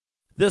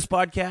This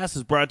podcast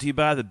is brought to you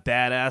by the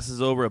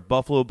badasses over at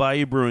Buffalo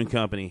Bayou Brewing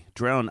Company.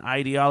 Drown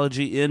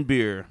ideology in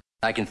beer.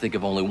 I can think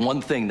of only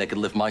one thing that could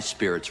lift my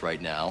spirits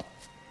right now.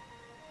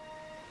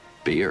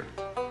 Beer.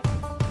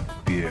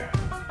 Beer.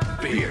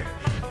 Beer.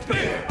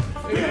 Beer.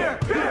 Beer.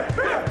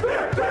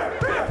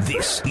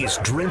 This is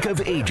Drink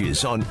of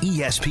Ages on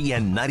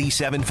ESPN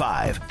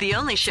 97.5. The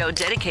only show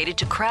dedicated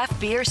to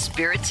craft beer,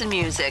 spirits, and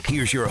music.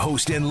 Here's your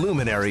host and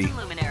luminary,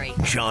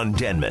 John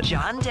Denman.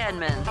 John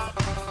Denman.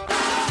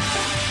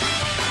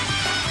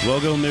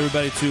 Welcome,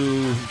 everybody,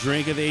 to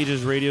Drink of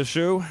Ages radio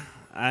show.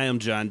 I am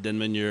John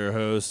Denman, your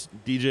host.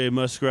 DJ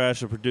Muskrat,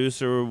 the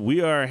producer.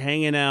 We are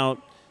hanging out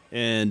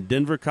in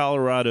Denver,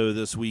 Colorado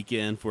this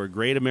weekend for a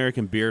Great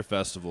American Beer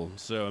Festival.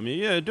 So,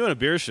 doing a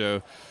beer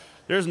show,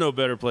 there's no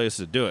better place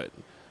to do it.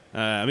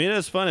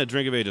 It's fun at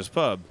Drink of Ages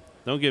Pub.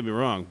 Don't get me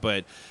wrong,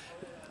 but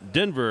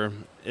Denver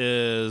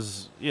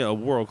is, a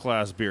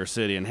world-class beer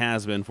city and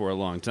has been for a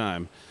long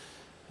time.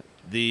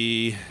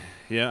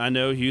 I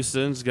know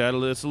Houston's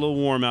it's a little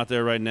warm out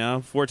there right now.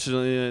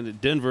 Fortunately, in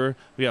Denver,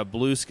 we got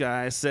blue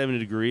skies, 70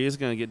 degrees.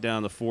 Going to get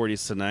down to the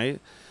 40s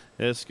tonight.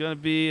 It's going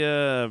to be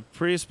a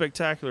pretty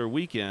spectacular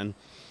weekend.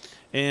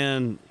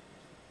 And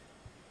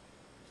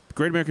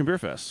Great American Beer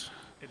Fest.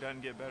 It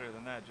doesn't get better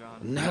than that, John.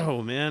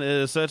 No, man.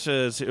 It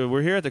is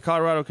we're here at the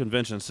Colorado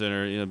Convention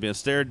Center, being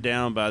stared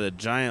down by the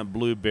giant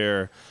blue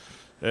bear,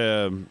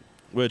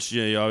 which,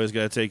 you always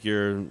got to take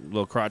your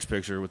little crotch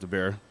picture with the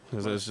bear.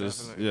 Because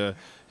it's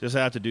just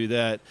have to do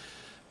that.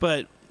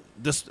 But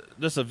this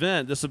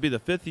event, this will be the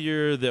 5th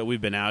year that we've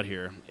been out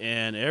here,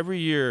 and every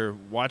year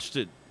watched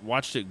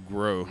it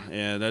grow,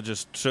 and that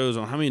just shows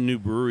on how many new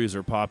breweries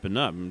are popping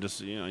up. And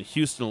just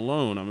Houston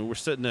alone, we're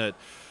sitting at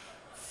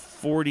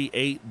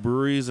 48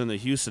 breweries in the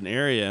Houston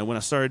area, and when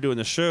I started doing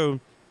the show,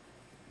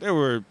 there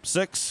were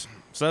 6,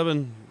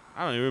 7.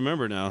 I don't even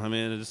remember now. how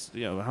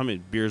many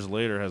beers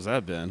later has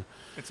that been?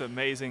 It's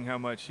amazing how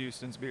much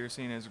Houston's beer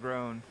scene has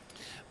grown.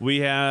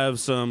 We have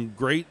some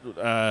great,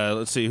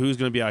 let's see, who's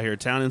going to be out here.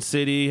 Town and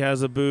City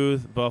has a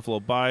booth, Buffalo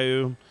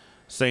Bayou,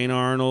 St.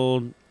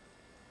 Arnold,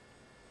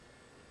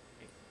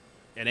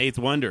 and Eighth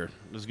Wonder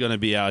is going to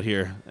be out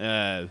here.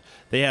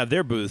 They have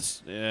their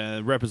booths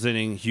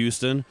representing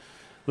Houston.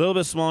 A little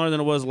bit smaller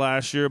than it was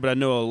last year, but I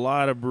know a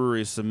lot of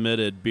breweries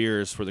submitted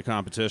beers for the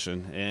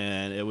competition,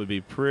 and it would be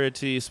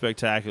pretty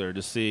spectacular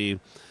to see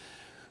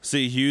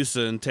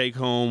Houston take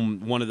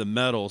home one of the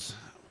medals.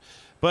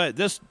 But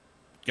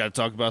got to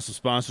talk about some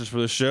sponsors for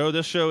the show.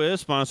 This show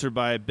is sponsored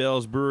by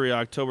Bell's Brewery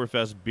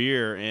Oktoberfest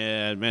beer,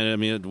 and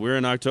we're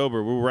in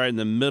October. We're right in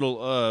the middle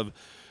of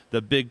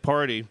the big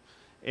party,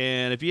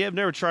 and if you have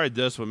never tried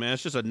this one, man,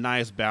 it's just a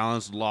nice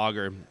balanced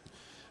lager,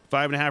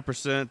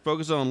 5.5%,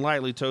 focused on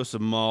lightly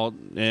toasted malt,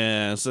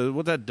 and so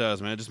what that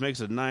does, man, it just makes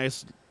a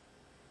nice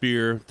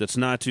beer that's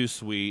not too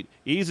sweet,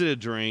 easy to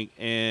drink,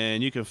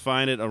 and you can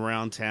find it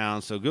around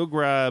town. So go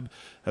grab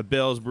a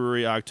Bell's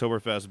Brewery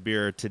Oktoberfest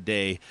beer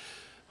today.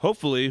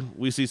 Hopefully,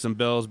 we see some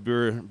Bell's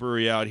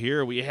Brewery out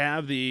here. We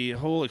have the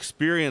whole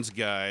experience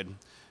guide,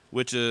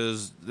 which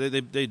is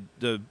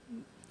the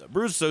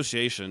Brewers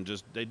Association.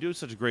 They do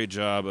such a great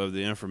job of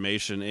the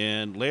information.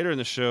 And later in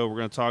the show, we're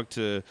going to talk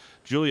to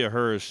Julia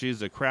Hers.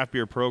 She's the craft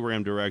beer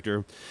program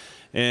director.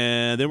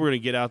 And then we're going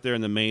to get out there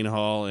in the main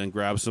hall and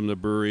grab some of the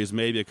breweries,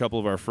 maybe a couple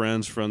of our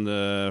friends from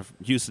the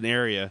Houston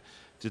area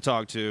to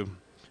talk to.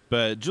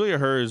 But Julia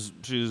Hers,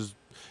 she's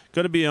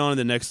going to be on in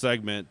the next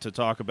segment to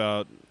talk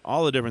about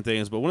all the different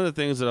things, but one of the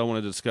things that I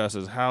want to discuss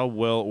is how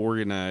well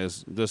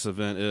organized this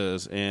event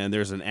is. And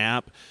there's an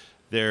app,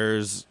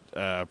 there's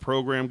a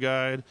program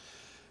guide,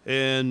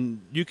 and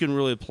you can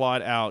really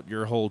plot out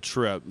your whole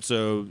trip.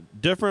 So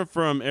different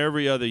from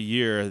every other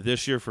year,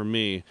 this year for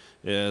me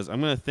is I'm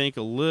going to think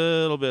a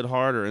little bit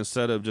harder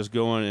instead of just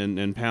going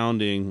and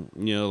pounding,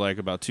 like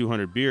about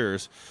 200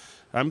 beers.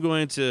 I'm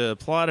going to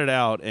plot it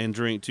out and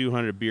drink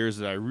 200 beers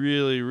that I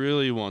really,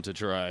 really want to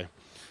try.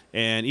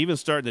 And even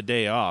starting the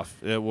day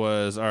off, it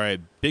was, all right,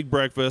 big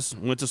breakfast,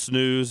 went to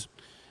Snooze,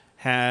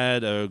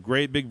 had a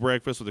great big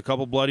breakfast with a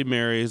couple Bloody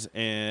Marys,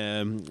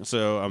 and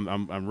so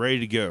I'm ready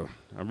to go.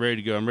 I'm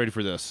ready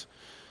for this.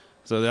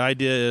 So the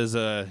idea is,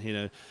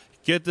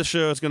 get the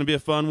show. It's going to be a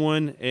fun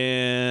one,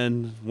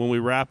 and when we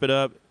wrap it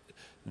up,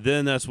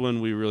 then that's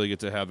when we really get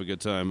to have a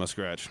good time,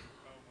 Muskrat.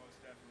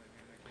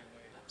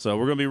 So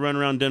we're going to be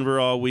running around Denver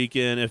all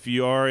weekend. If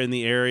you are in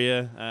the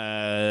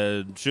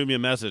area, shoot me a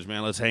message,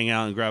 man. Let's hang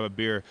out and grab a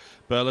beer.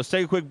 But let's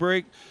take a quick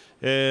break,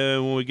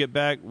 and when we get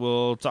back,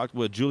 we'll talk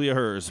with Julia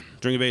Hers.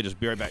 Drink of Ages.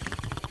 Be right back.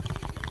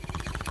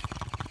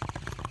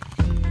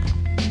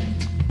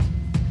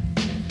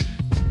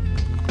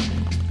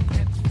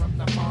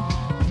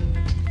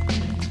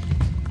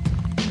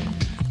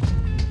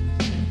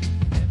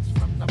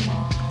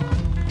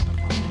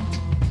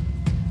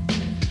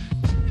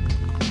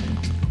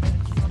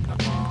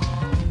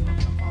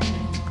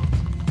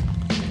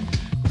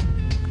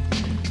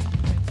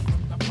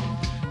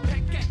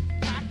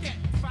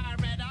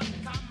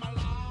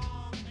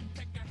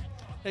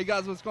 Hey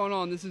guys, what's going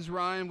on? This is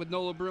Ryan with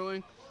NOLA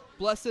Brewing.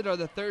 Blessed are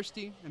the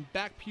thirsty, and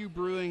Back Pew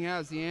Brewing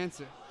has the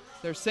answer.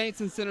 Their Saints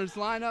and Sinners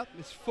lineup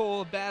is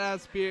full of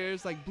badass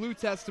beers like Blue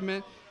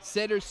Testament,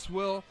 Seder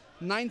Swill,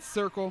 Ninth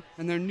Circle,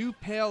 and their new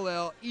Pale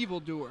Ale,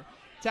 Evildoer.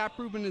 Tap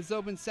room is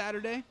open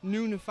Saturday,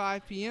 noon to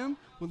 5 p.m.,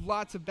 with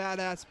lots of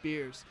badass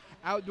beers,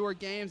 outdoor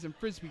games, and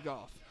frisbee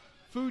golf.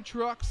 Food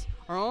trucks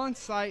are on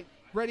site,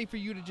 ready for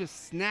you to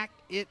just snack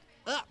it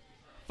up.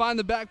 Find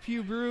the Back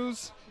Pew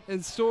Brews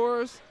in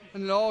stores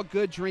and at all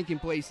good drinking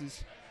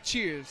places.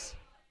 Cheers.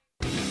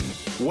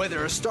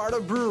 Whether a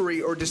startup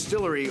brewery or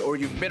distillery or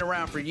you've been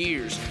around for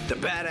years, the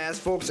badass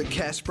folks at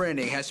Cash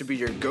Branding has to be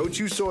your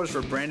go-to source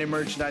for branded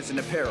merchandise and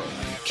apparel.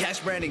 Cash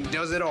Branding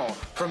does it all,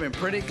 from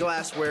imprinted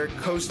glassware,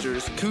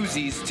 coasters,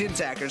 koozies, tin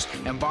tackers,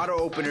 and bottle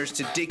openers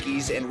to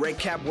Dickies and Red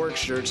Cap work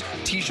shirts,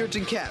 t-shirts,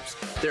 and caps.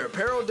 Their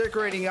apparel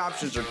decorating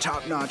options are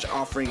top-notch,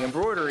 offering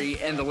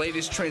embroidery and the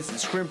latest trends in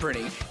screen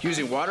printing,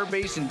 using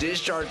water-based and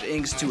discharge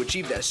inks to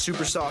achieve that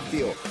super soft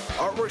feel.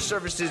 Artwork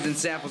services and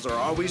samples are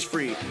always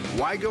free.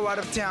 Why go out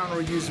of town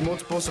or use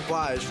multiple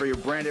suppliers for your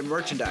branded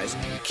merchandise?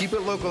 Keep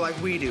it local like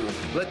we do.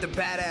 Let the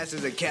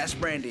badasses at Cash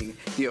Branding,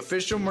 the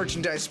official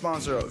merchandise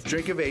sponsor of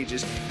Drink of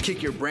Ages,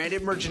 kick your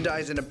branded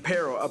merchandise and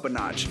apparel up a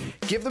notch.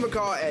 Give them a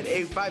call at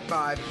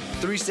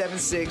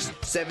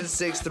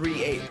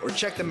 855-376-7638 or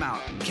check them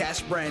out,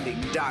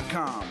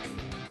 cashbranding.com.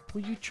 Were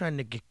you trying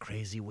to get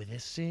crazy with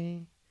this, eh?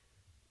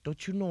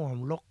 Don't you know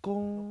I'm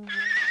loco?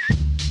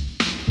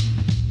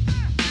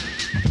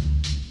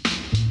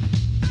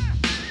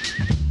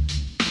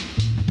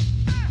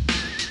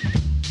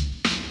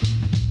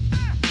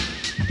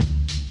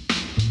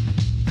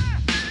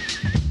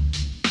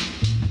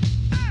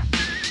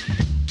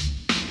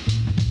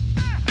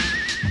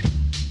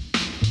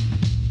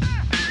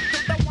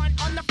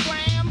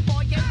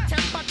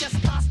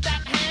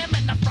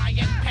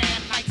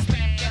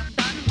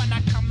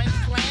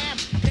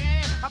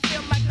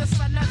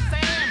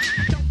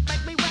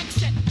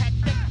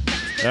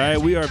 All right,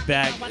 we are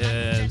back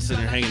sitting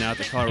here hanging out at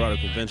the Colorado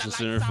Convention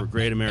Center for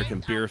Great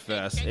American Beer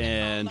Fest.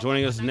 And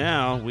joining us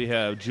now, we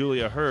have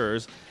Julia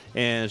Herz,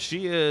 and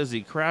she is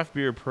the Craft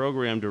Beer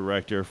Program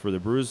Director for the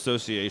Brewers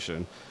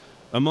Association,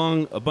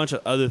 among a bunch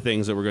of other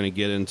things that we're going to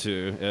get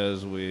into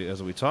as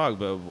we talk.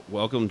 But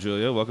welcome,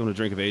 Julia. Welcome to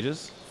Drink of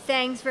Ages.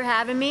 Thanks for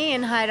having me,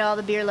 and hi to all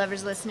the beer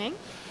lovers listening.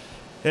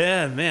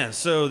 Yeah, man.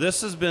 So this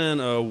has been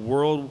a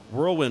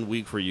whirlwind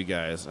week for you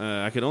guys.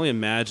 I can only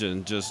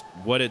imagine just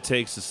what it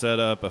takes to set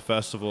up a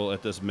festival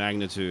at this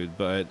magnitude.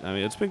 But, I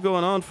mean, it's been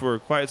going on for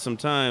quite some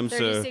time.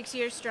 36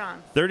 years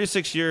strong.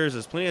 36 years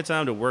is plenty of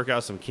time to work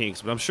out some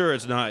kinks. But I'm sure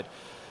it's not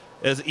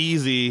as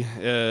easy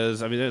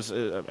as, I mean,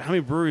 how many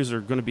breweries are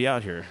going to be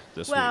out here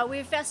this week? Well, we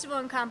have festival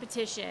and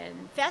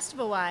competition.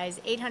 Festival-wise,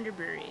 800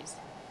 breweries.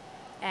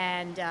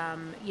 And,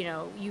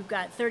 you've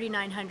got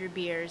 3,900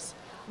 beers,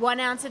 1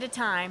 ounce at a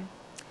time.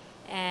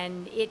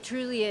 And it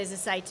truly is a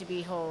sight to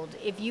behold.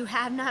 If you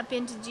have not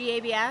been to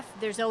GABF,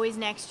 there's always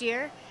next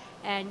year,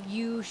 and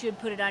you should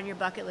put it on your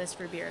bucket list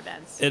for beer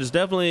events. It's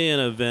definitely an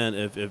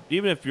event,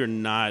 even if you're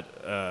not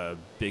a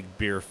big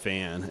beer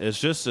fan. It's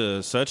just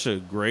such a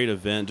great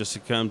event just to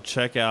come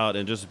check out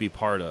and just be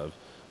part of.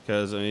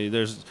 Because, I mean,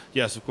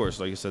 yes, of course,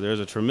 like you said,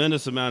 there's a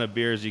tremendous amount of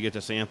beers you get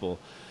to sample.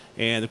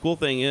 And the cool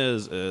thing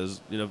is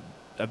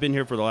I've been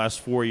here for the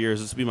last 4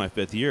 years. This will be my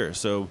 5th year.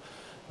 So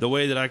the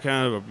way that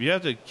you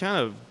have to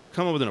kind of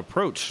come up with an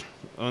approach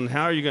on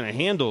how you're going to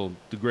handle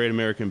the Great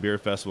American Beer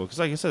Festival. Because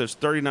like I said, there's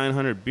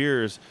 3,900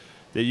 beers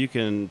that you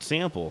can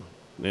sample.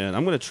 And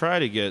I'm going to try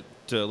to get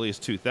to at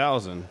least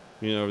 2,000,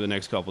 over the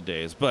next couple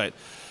days. But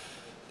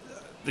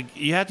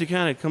you have to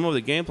kind of come up with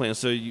a game plan.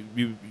 So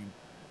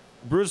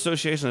Brewers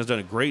Association has done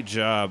a great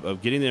job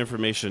of getting the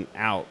information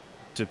out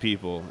to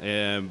people.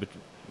 And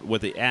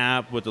with the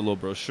app, with the little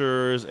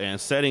brochures, and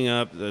setting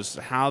up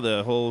how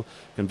the whole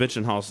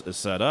convention hall is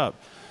set up.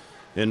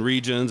 And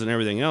regions and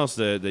everything else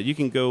that you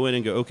can go in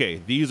and go,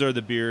 okay, these are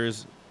the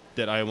beers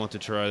that I want to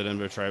try that I've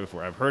never tried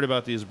before. I've heard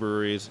about these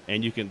breweries,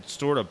 and you can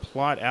sort of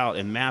plot out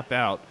and map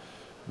out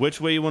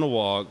which way you want to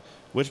walk,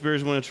 which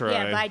beers you want to try.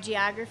 Yeah, by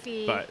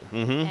geography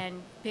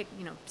and pick,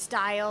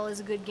 style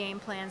is a good game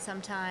plan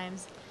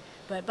sometimes.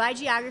 But by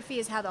geography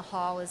is how the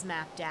hall is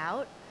mapped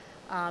out.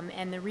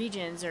 And the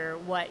regions are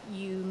what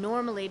you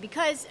normally,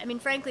 because, I mean,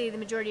 frankly, the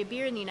majority of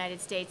beer in the United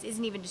States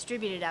isn't even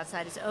distributed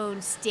outside its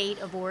own state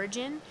of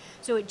origin.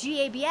 So at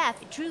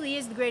GABF, it truly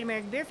is the Great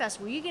American Beer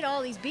Festival. You get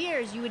all these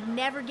beers you would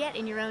never get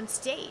in your own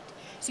state.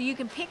 So you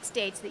can pick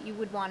states that you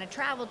would want to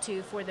travel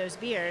to for those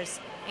beers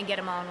and get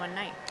them all in one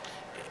night.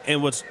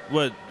 And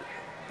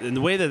and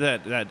the way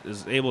that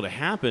is able to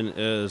happen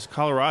is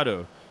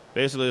Colorado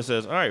basically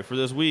says, all right, for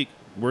this week,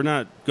 we're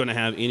not going to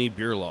have any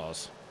beer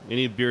laws,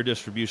 any beer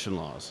distribution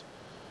laws.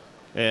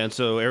 And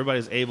so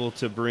everybody's able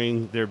to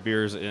bring their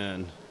beers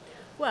in.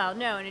 Well,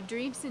 no, in a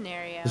dream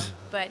scenario.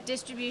 But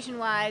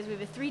distribution-wise, we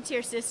have a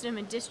 3-tier system,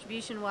 and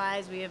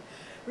distribution-wise, we have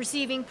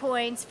receiving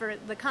points for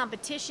the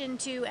competition,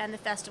 too, and the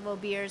festival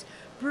beers.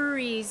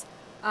 Breweries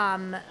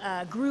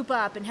group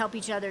up and help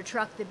each other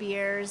truck the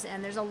beers,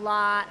 and there's a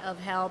lot of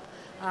help.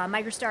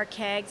 Microstar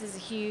Kegs is a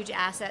huge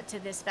asset to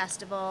this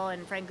festival,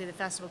 and frankly the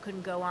festival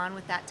couldn't go on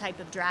with that type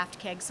of draft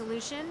keg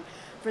solution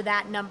for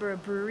that number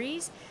of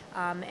breweries.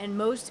 And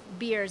most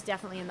beers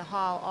definitely in the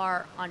hall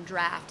are on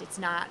draft. It's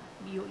not,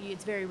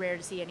 it's very rare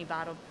to see any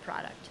bottled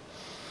product.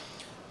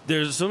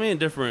 There's so many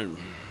different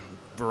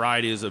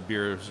varieties of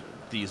beers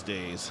these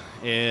days,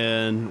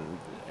 and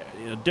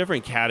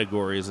different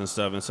categories and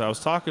stuff. And so I was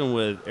talking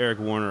with Eric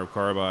Warner of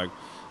Karbach,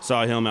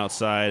 saw him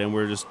outside,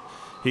 and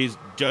he's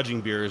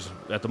judging beers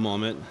at the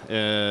moment.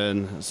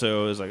 And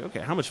so it was like, okay,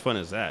 how much fun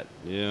is that?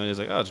 He's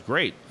like, oh, it's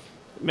great.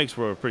 It makes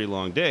for a pretty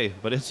long day,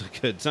 but it's a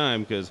good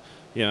time because,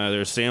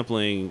 they're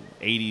sampling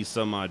 80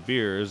 some odd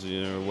beers,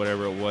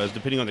 whatever it was,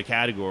 depending on the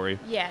category.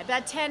 Yeah,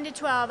 about 10 to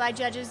 12. I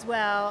judge as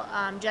well.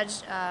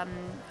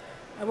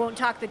 I won't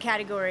talk the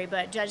category,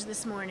 but judge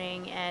this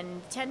morning.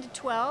 And 10 to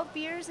 12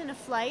 beers in a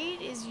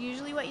flight is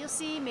usually what you'll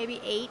see, maybe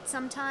 8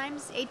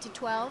 sometimes, 8 to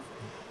 12.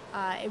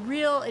 A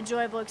real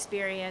enjoyable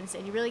experience,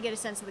 and you really get a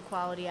sense of the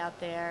quality out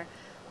there.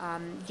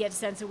 Get a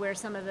sense of where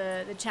some of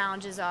the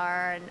challenges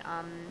are, and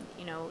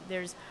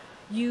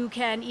you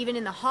can, even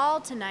in the hall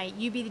tonight,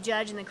 you be the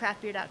judge in the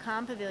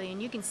craftbeer.com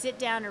pavilion. You can sit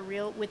down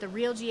with a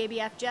real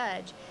GABF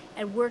judge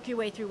and work your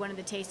way through one of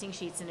the tasting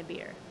sheets in a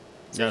beer.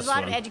 So there's a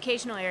lot of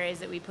educational areas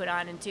that we put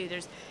on in too.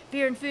 There's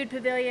beer and food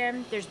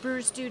pavilion. There's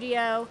brewer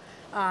studio.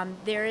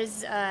 There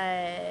is,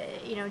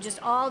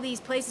 just all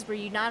these places where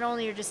you not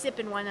only are just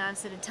sipping 1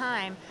 ounce at a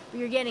time, but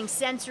you're getting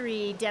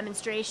sensory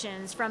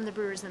demonstrations from the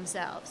brewers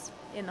themselves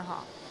in the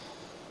hall.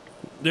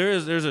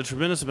 There's a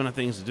tremendous amount of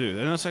things to do.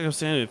 And that's like I was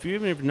saying, if you're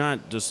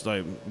not just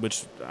like,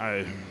 which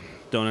I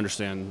don't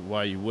understand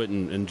why you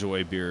wouldn't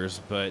enjoy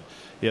beers, but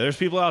there's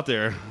people out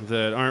there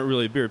that aren't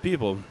really beer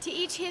people. To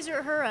each his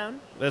or her own.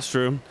 That's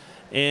true.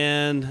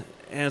 And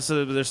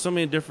so there's so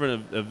many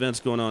different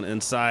events going on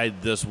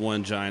inside this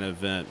one giant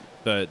event.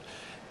 But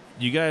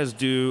you guys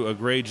do a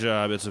great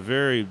job. It's a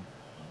very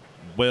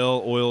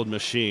well-oiled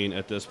machine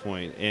at this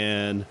point.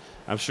 And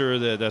I'm sure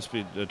that's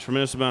a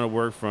tremendous amount of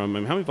work from,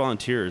 how many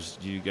volunteers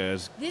do you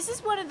guys? This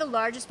is one of the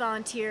largest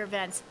volunteer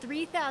events,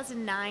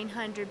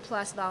 3,900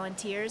 plus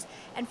volunteers.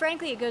 And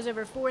frankly, it goes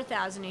over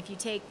 4,000 if you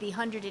take the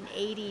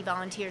 180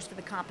 volunteers for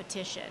the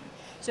competition.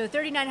 So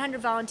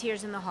 3,900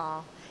 volunteers in the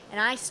hall. And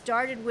I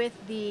started with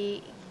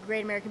the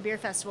Great American Beer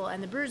Festival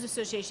and the Brewers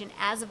Association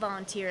as a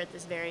volunteer at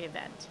this very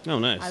event. Oh,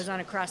 nice. I was on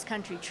a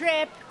cross-country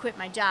trip, quit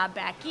my job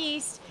back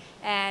east,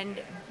 and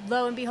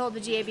lo and behold,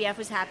 the GABF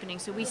was happening,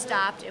 so we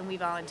stopped and we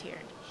volunteered.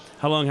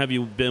 How long have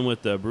you been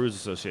with the Brewers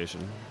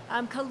Association?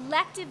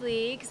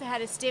 Collectively, because I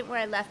had a stint where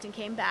I left and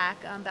came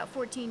back, about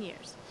 14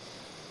 years.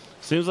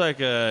 Seems like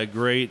a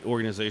great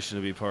organization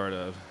to be part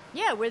of.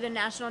 Yeah, we're the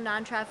National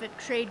Non-Profit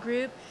Trade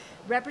Group.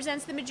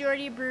 Represents the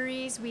majority of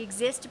breweries. We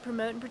exist to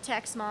promote and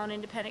protect small and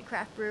independent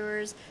craft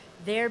brewers,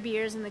 their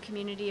beers, and the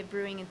community of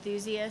brewing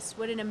enthusiasts.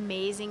 What an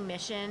amazing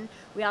mission.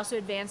 We also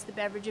advance the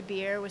beverage of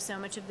beer with so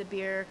much of the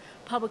beer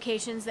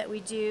publications that we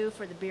do,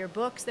 for the beer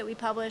books that we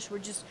publish. We're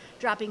just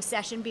dropping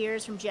session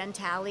beers from Jen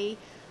Talley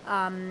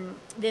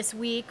this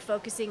week,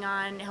 focusing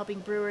on helping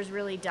brewers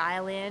really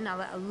dial in.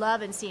 I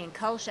love and seeing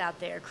Kulsch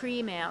out there,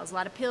 cream ales, a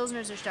lot of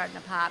Pilsners are starting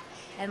to pop,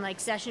 and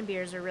session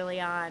beers are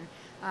really on.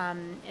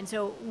 And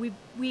so we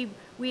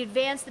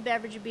advance the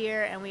beverage of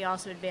beer, and we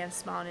also advance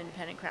small and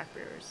independent craft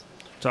brewers.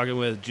 Talking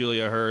with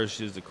Julia Hirsch,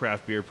 she's the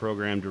craft beer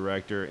program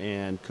director,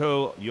 and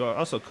you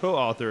also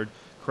co-authored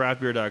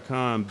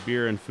craftbeer.com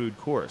beer and food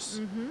course.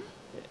 Mm-hmm.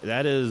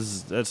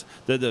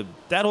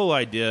 That whole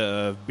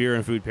idea of beer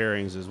and food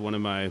pairings is one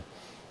of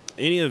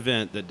any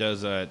event that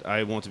does that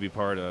I want to be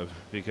part of,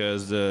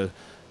 because of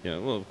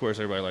course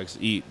everybody likes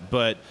to eat,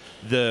 but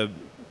the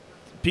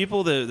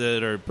people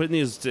that are putting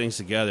these things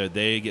together,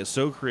 they get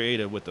so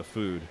creative with the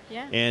food.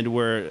 Yeah.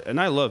 And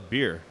I love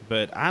beer,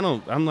 but I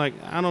don't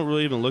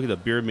really even look at the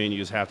beer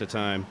menus half the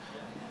time.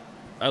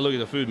 I look at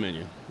the food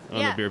menu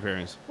on the beer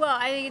pairings. Well,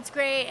 I think it's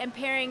great, and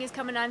pairing is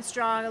coming on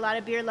strong. A lot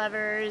of beer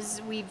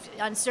lovers,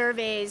 on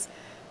surveys,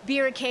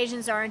 beer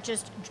occasions aren't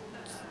just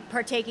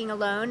partaking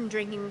alone and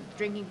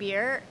drinking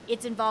beer.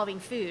 It's involving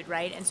food,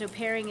 right? And so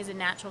pairing is a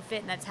natural fit,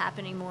 and that's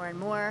happening more and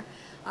more.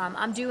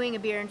 I'm doing a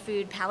beer and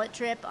food palate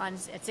trip at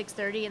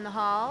 6:30 in the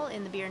hall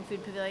in the Beer and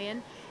Food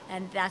Pavilion,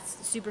 and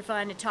that's super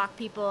fun to talk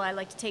people. I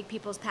like to take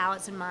people's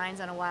palates and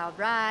minds on a wild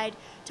ride,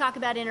 talk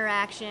about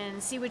interaction,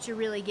 see what you're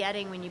really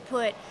getting when you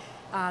put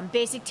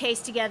basic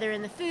taste together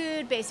in the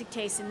food, basic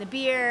taste in the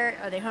beer.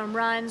 Are they home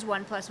runs,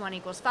 1 +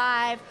 1 =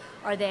 5?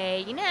 Are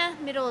they,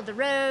 middle of the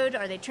road?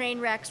 Are they train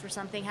wrecks where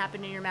something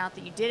happened in your mouth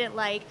that you didn't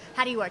like?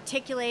 How do you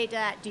articulate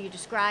that? Do you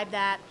describe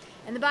that?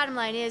 And the bottom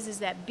line is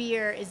that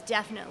beer is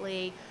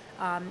definitely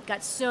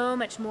got so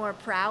much more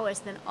prowess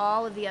than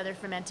all of the other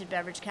fermented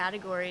beverage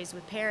categories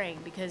with pairing,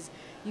 because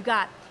you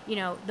got,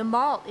 the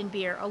malt in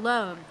beer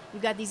alone.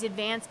 You've got these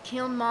advanced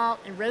kiln malt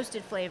and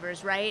roasted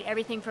flavors, right?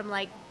 Everything from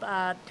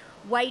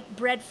white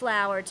bread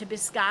flour to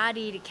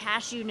biscotti to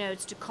cashew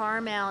notes to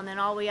caramel, and then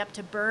all the way up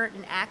to burnt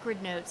and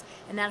acrid notes.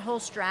 And that whole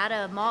strata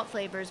of malt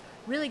flavors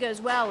really goes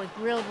well with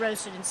grilled,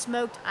 roasted, and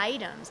smoked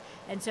items.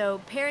 And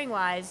so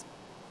pairing-wise,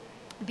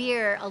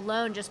 beer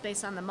alone, just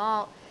based on the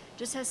malt,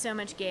 just has so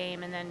much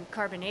game. And then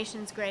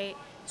carbonation's great.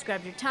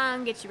 Scrub your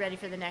tongue, gets you ready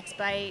for the next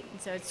bite.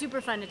 And so it's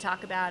super fun to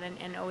talk about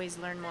and always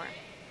learn more.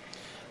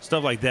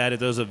 Stuff like that at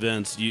those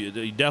events, you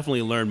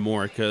definitely learn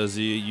more because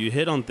you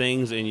hit on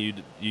things and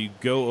you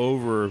go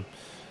over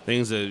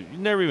things that you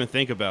never even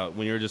think about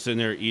when you're just sitting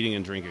there eating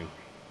and drinking.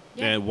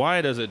 Yeah. And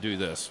why does it do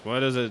this? Why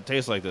does it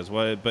taste like this?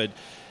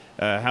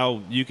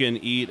 How you can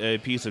eat a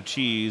piece of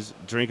cheese,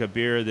 drink a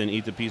beer, then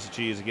eat the piece of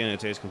cheese again, it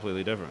tastes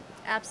completely different.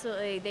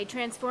 Absolutely. They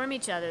transform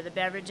each other, the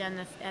beverage and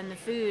the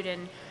food.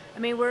 And I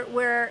mean,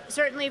 we're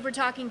certainly, if we're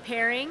talking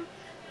pairing,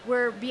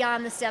 we're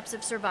beyond the steps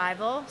of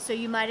survival, so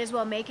you might as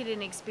well make it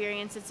an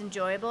experience that's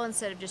enjoyable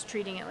instead of just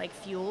treating it like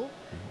fuel,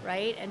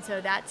 right? And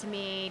so that, to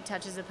me,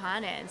 touches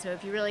upon it. And so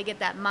if you really get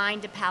that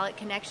mind-to-palate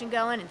connection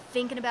going and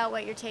thinking about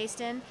what you're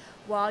tasting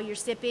while you're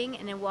sipping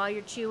and then while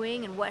you're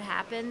chewing and what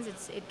happens,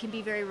 it can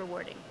be very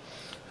rewarding.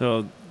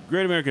 So,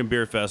 Great American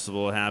Beer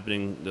Festival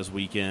happening this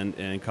weekend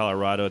in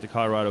Colorado at the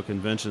Colorado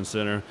Convention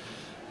Center.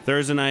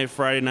 Thursday night,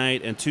 Friday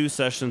night, and 2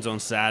 sessions on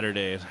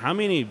Saturday. How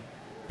many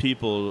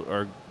people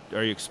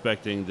are you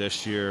expecting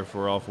this year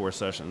for all 4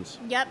 sessions?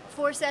 Yep,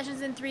 4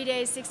 sessions in 3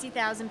 days,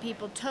 60,000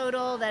 people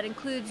total. That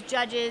includes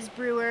judges,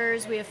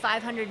 brewers. We have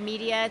 500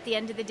 media at the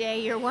end of the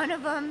day. You're one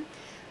of them.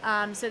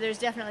 So there's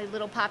definitely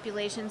little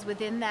populations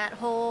within that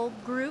whole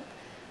group,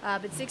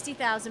 but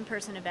 60,000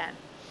 person event.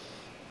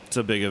 It's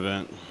a big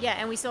event. Yeah,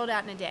 and we sold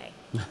out in a day.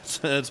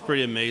 That's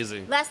pretty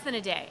amazing. Less than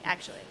a day,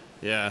 actually.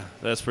 Yeah,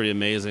 that's pretty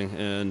amazing.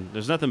 And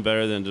there's nothing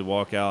better than to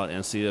walk out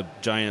and see a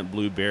giant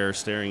blue bear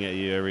staring at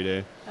you every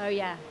day. Oh,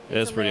 yeah.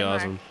 It's pretty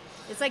awesome.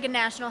 It's like a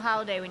national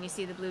holiday when you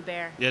see the blue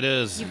bear. It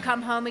is. You've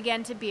come home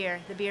again to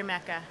beer, the beer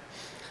mecca.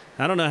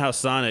 I don't know how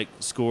Sonic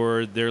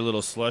scored their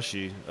little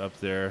slushie up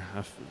there,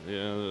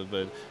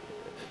 but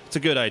it's a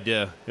good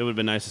idea. It would have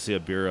been nice to see a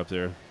beer up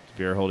there, a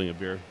beer holding a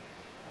beer.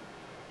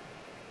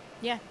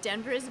 Yeah,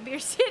 Denver is a beer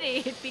city.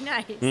 It'd be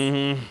nice.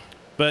 Mm-hmm.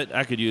 But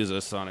I could use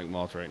a Sonic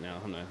malt right now.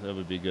 That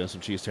would be good.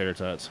 Some cheese tater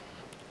tots.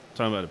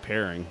 Talking about a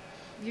pairing.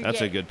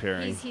 That's a good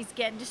pairing. He's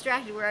getting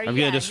distracted. Where are you? I'm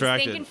getting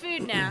distracted. He's thinking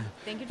food now.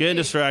 Getting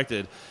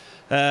distracted.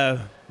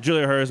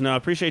 Julia Hers, now I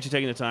appreciate you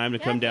taking the time to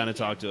come down and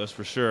talk to us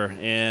for sure.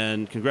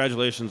 And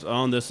congratulations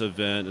on this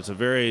event. It's a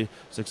very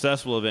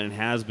successful event and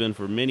has been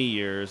for many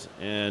years.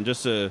 And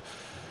just the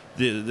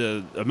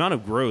amount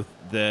of growth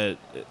that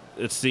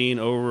it's seen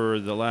over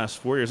the last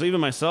 4 years. Even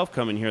myself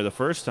coming here the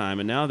first time,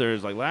 and now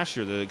there's, like last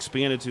year, they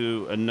expanded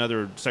to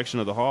another section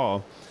of the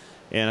hall.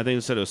 And I think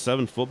it said it was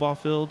 7 football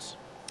fields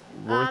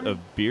worth of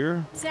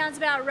beer. Sounds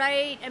about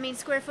right. I mean,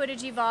 square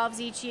footage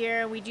evolves each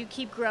year. We do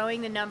keep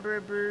growing the number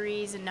of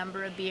breweries and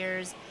number of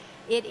beers.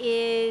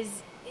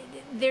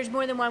 There's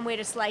more than one way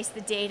to slice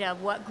the data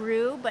of what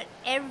grew, but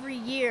every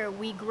year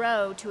we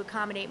grow to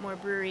accommodate more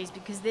breweries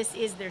because this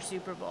is their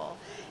Super Bowl.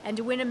 And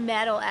to win a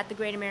medal at the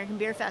Great American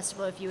Beer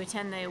Festival, if you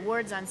attend the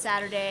awards on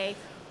Saturday,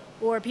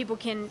 or people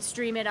can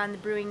stream it on the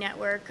Brewing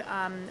Network,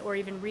 or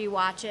even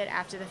re-watch it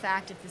after the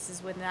fact if this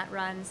is when that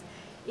runs,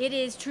 it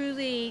is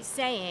truly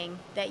saying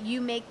that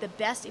you make the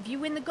best. If you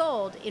win the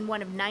gold in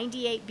one of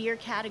 98 beer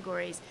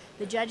categories,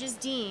 the judges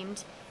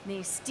deemed, the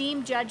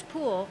esteemed judge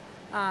pool,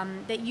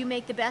 that you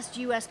make the best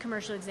U.S.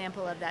 commercial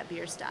example of that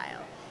beer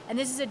style. And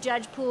this is a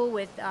judge pool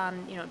with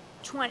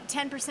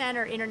 10%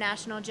 are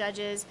international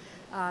judges,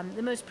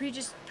 the most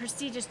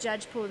prestigious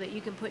judge pool that you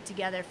can put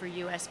together for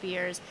U.S.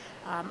 beers.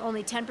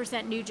 Only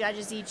 10% new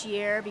judges each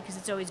year because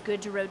it's always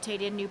good to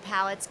rotate in new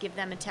palates, give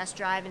them a test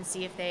drive and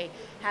see if they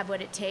have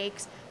what it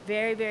takes.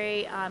 Very,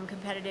 very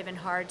competitive and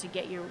hard to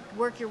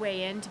work your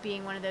way into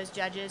being one of those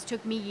judges.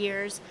 Took me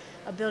years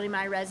of building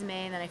my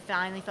resume, and then I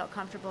finally felt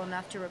comfortable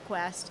enough to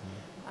request.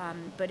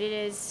 But it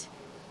is,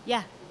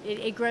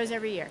 it grows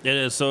every year. It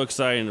is so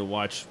exciting to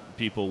watch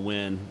people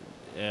win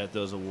at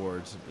those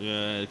awards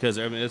because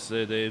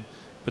they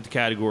put the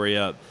category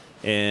up,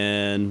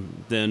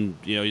 and then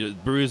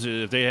breweries,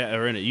 if they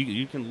are in it,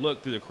 you can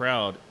look through the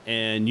crowd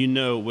and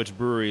which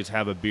breweries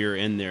have a beer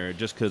in there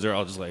just because they're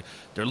all just like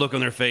their look on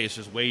their face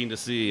just waiting to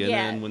see, and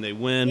then when they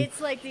win, it's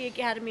like the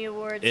Academy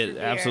Awards. It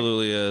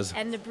absolutely is,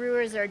 and the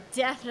brewers are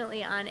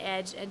definitely on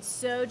edge and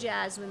so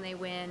jazzed when they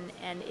win,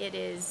 and it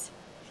is.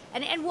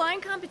 And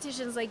wine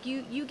competitions, like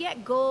you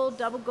get gold,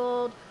 double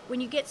gold,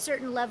 when you get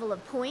certain level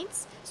of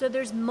points. So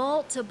there's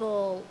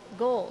multiple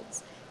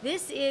golds.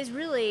 This is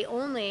really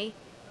only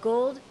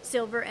gold,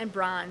 silver, and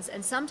bronze.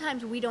 And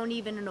sometimes we don't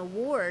even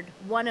award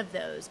one of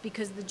those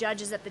because the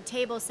judges at the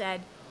table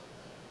said,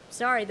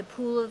 sorry, the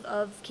pool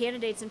of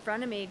candidates in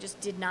front of me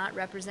just did not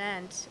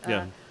represent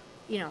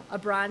a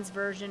bronze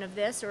version of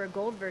this or a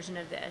gold version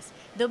of this.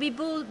 There'll be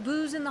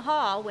booze in the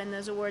hall when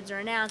those awards are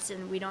announced,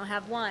 and we don't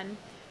have one.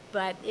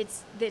 But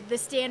it's the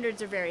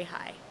standards are very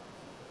high.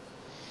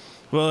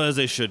 Well, as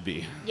they should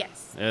be.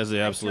 Yes. As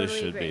they I absolutely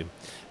totally should agree. be.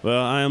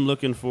 Well, I am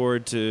looking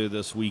forward to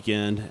this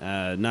weekend,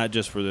 not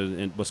just for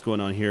what's going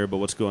on here, but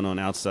what's going on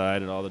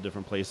outside at all the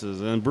different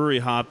places, and brewery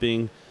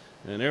hopping,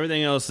 and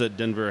everything else that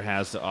Denver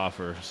has to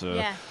offer. So,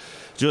 Yeah.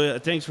 Julia,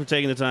 thanks for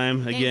taking the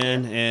time Thank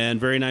again, you. and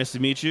very nice to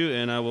meet you,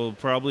 and I will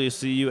probably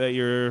see you at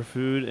your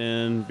food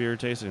and beer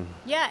tasting.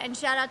 Yeah, and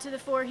shout out to the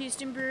 4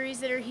 Houston breweries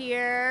that are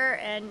here,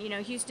 and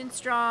Houston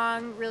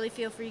Strong. Really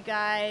feel for you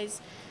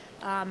guys.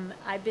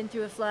 I've been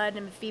through a flood.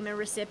 I'm a FEMA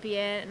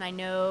recipient, and I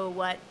know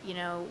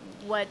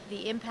what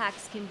the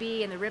impacts can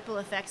be, and the ripple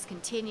effects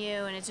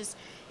continue, and it's just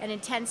an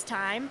intense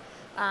time.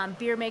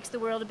 Beer makes the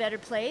world a better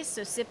place,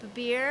 so sip a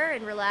beer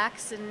and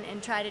relax,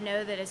 and try to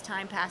know that as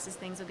time passes,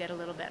 things will get a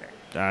little better.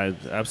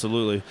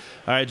 Absolutely.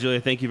 All right,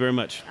 Julia, thank you very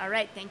much. All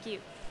right, thank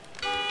you.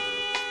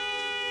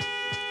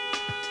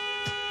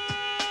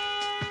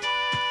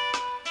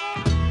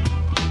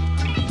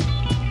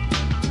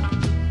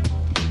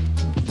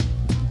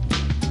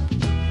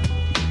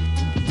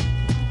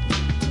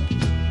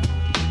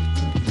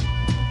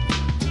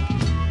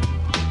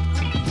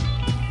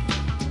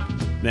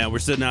 Now, we're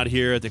sitting out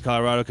here at the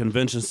Colorado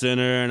Convention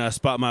Center, and I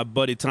spot my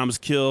buddy Thomas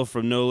Kill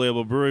from No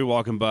Label Brewery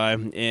walking by.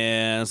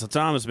 And so,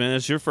 Thomas, man,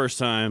 it's your first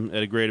time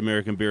at a Great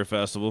American Beer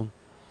Festival.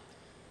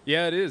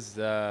 Yeah, it is.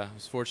 I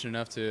was fortunate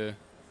enough to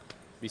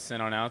be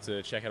sent on out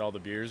to check out all the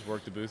beers,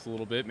 work the booth a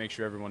little bit, make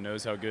sure everyone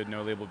knows how good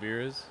No Label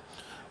beer is.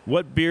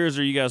 What beers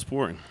are you guys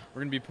pouring?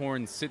 We're going to be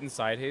pouring Sit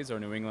Inside Haze, our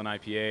New England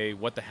IPA,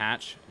 What the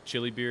Hatch,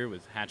 chili beer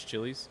with Hatch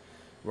chilies.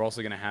 We're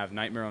also going to have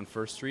Nightmare on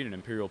First Street, an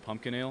Imperial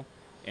Pumpkin Ale,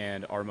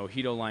 and our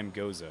Mojito Lime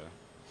Goza.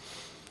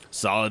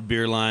 Solid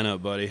beer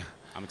lineup, buddy.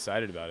 I'm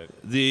excited about it.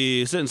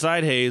 The Sit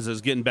Inside Haze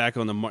is getting back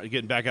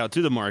out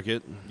to the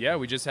market. Yeah,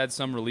 we just had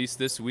some released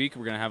this week.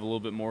 We're going to have a little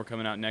bit more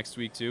coming out next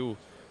week, too.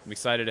 I'm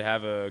excited to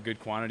have a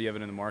good quantity of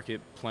it in the market,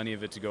 plenty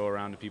of it to go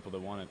around to people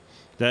that want it.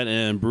 That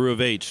and Brew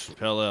of H,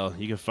 PLL.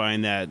 You can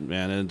find that,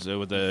 man. And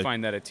You can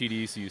find that at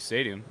TDECU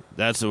Stadium.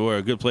 That's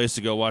a good place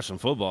to go watch some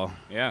football.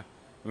 Yeah.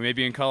 We may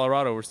be in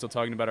Colorado. We're still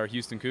talking about our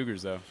Houston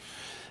Cougars, though.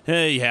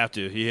 Hey, you have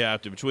to.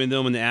 Between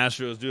them and the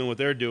Astros doing what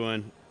they're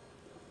doing,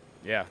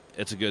 yeah,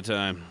 it's a good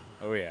time.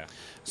 Oh, yeah.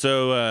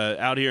 So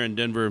out here in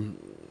Denver,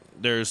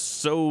 there's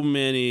so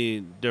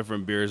many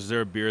different beers. Is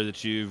there a beer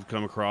that you've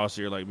come across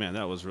that you're like, man,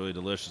 that was really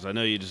delicious? I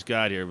know you just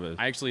got here, but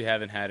I actually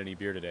haven't had any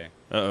beer today.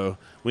 Uh-oh.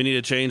 We need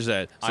to change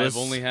that. So I've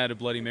only had a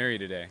Bloody Mary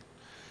today.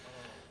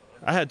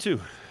 I had 2.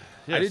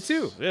 Yes. I did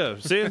too. Yeah,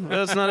 see,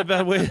 that's not a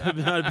bad way.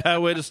 Not a bad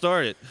way to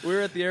start it. We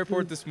were at the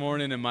airport this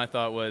morning, and my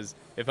thought was,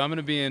 if I'm going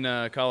to be in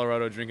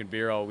Colorado drinking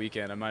beer all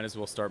weekend, I might as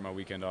well start my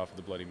weekend off with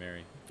the Bloody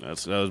Mary.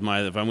 That was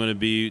my. If I'm going to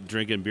be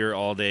drinking beer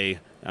all day,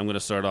 I'm going to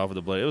start off with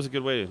the Bloody. It was a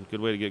good way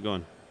to get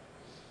going.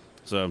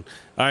 So, all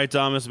right,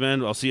 Thomas,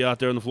 man, I'll see you out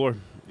there on the floor.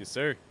 Yes,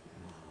 sir.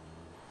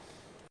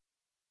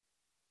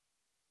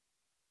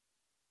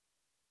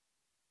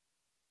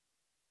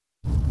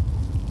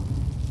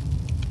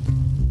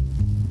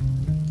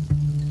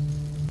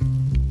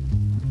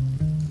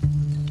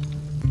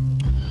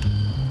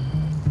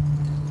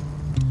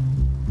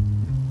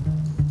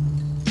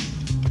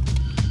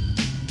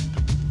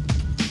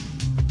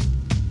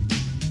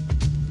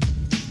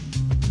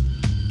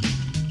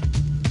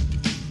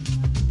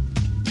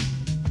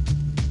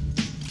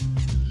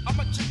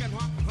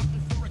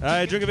 All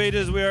right, Drink of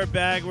Ages, we are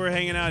back. We're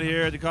hanging out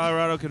here at the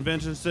Colorado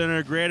Convention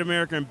Center, Great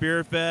American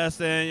Beer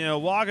Fest,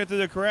 and walking through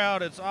the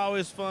crowd, it's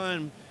always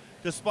fun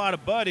to spot a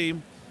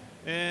buddy.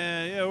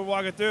 And we're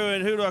walking through,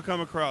 and who do I come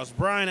across?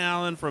 Brian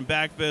Allen from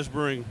Backfish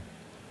Brewing.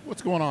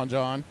 What's going on,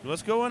 John?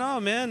 What's going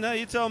on, man? Now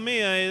you tell me.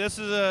 This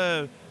is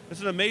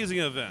an amazing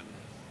event.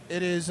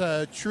 It is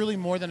truly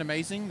more than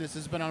amazing. This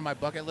has been on my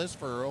bucket list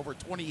for over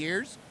 20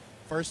 years.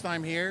 First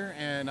time here,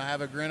 and I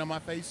have a grin on my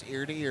face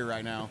ear to ear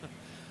right now.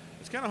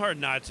 It's kind of hard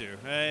not to,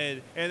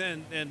 and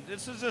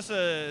this is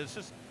it's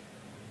just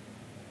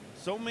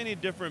so many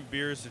different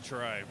beers to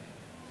try,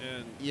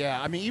 and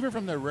yeah, I mean, even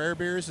from the rare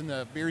beers and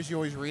the beers you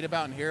always read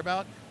about and hear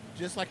about,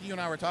 just like you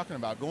and I were talking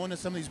about, going to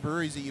some of these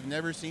breweries that you've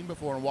never seen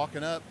before and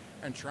walking up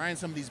and trying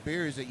some of these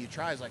beers that you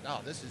try is like,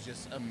 oh, this is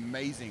just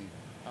amazing.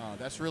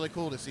 That's really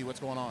cool to see what's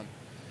going on.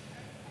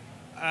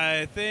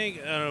 I think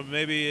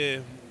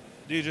maybe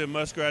DJ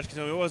Muskrat can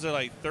tell me, what was it,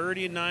 like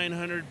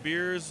 3,900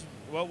 beers?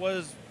 What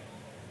was?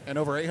 And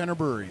over 800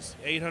 breweries.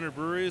 800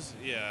 breweries?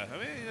 Yeah. I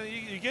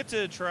mean, you get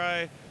to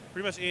try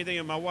pretty much anything.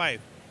 And my wife,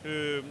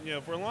 who,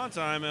 for a long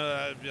time,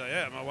 I'd be like,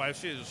 yeah, my wife,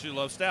 she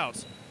loves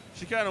stouts.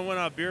 She kind of went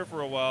off beer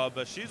for a while,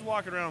 but she's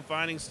walking around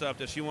finding stuff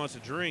that she wants to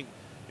drink.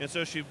 And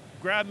so she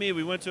grabbed me.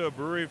 We went to a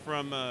brewery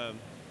from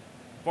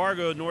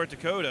Fargo, North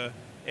Dakota,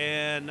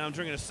 and I'm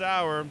drinking a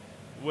sour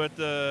with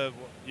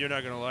you're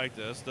not going to like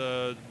this,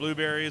 the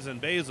blueberries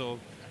and basil,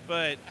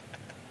 but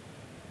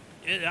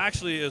it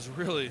actually is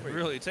really,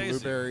 really tasty.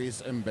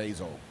 Blueberries and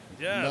basil.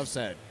 Yeah. Enough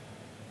said.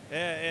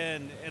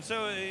 And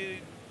so,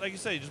 like you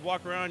say, you just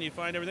walk around and you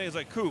find everything. It's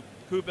like Coop.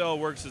 Coop Ale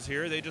Works is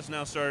here. They just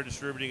now started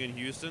distributing in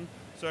Houston.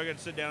 So I got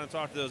to sit down and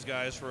talk to those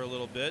guys for a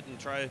little bit and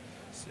try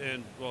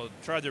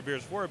their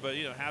beers before, but,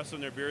 have some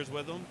of their beers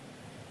with them.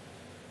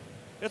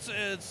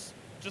 It's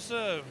just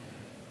I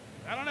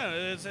don't know.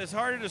 It's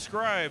hard to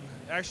describe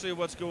actually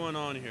what's going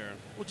on here.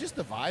 Well, just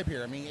the vibe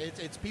here. I mean,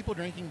 it's people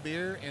drinking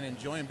beer and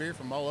enjoying beer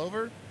from all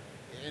over,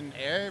 and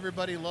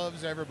everybody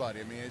loves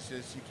everybody. I mean, it's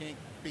just, you can't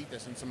beat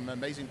this, and some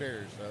amazing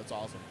beers, so it's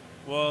awesome.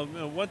 Well,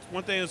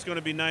 one thing that's going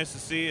to be nice to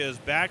see is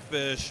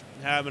Backfish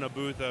having a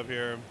booth up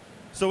here.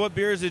 So what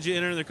beers did you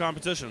enter in the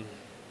competition?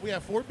 We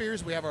have 4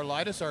 beers. We have our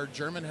lightest, our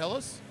German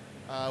Helles.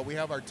 We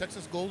have our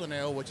Texas Golden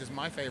Ale, which is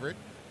my favorite.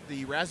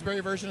 The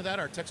raspberry version of that,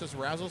 our Texas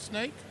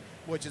Rattlesnake,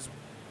 which has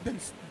been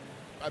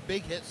a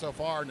big hit so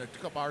far in the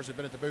couple hours we've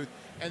been at the booth.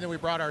 And then we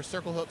brought our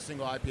Circle Hook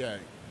Single IPA,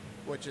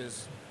 which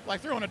is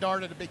like throwing a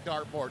dart at a big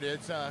dartboard.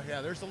 It's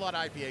yeah, there's a lot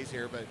of IPAs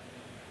here, but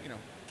you know,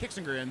 kicks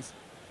and grins.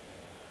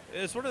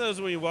 It's one of those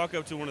when you walk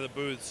up to one of the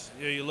booths,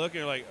 you look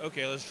and you're like,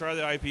 okay, let's try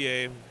the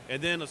IPA, and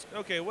then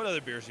okay, what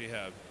other beers do you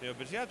have?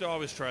 But you have to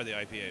always try the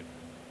IPA.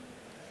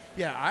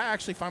 Yeah, I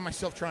actually find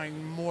myself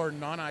trying more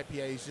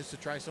non-IPAs just to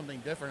try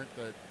something different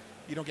that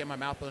you don't get my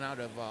mouth blown out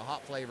of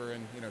hop flavor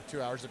in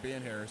 2 hours of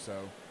being here.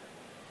 So.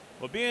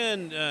 Well,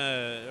 being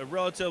a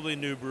relatively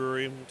new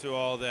brewery to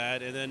all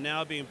that, and then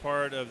now being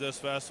part of this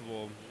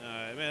festival,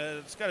 I mean,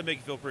 it's got to make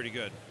you feel pretty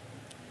good.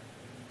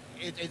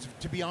 It's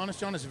to be honest,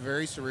 John, it's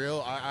very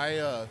surreal.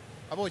 I've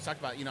always talked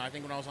about, I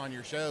think when I was on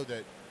your show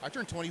that I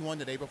turned 21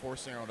 the day before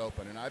Sound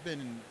Open, and I've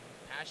been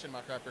passionate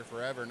about craft beer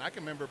forever. And I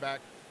can remember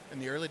back in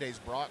the early days,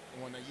 Brock,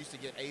 when they used to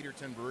get 8 or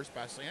 10 brewers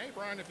pass, saying, "Hey,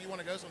 Brian, if you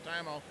want to go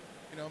sometime, I'll,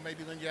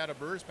 maybe lend you out a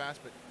brewer's pass."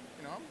 But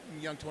I'm in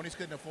the young 20s,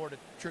 couldn't afford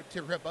to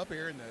trip up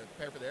here and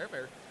pay for the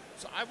airfare.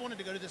 So I've wanted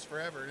to go to this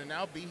forever, and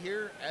now be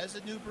here as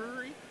a new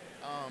brewery,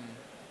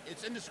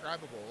 it's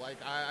indescribable. Like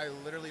I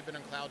literally been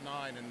on cloud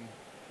 9 and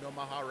no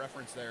Maha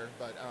reference there,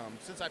 but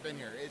since I've been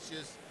here, it's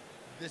just,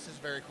 this is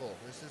very cool.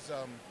 This is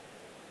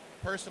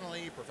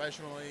personally,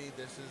 professionally,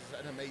 this is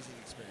an amazing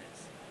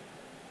experience.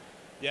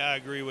 Yeah, I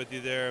agree with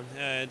you there.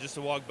 And just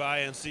to walk by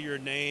and see your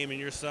name and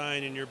your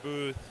sign in your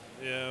booth,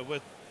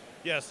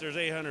 yes, there's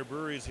 800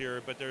 breweries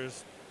here, but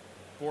there's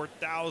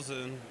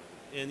 4,000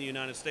 in the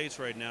United States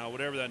right now,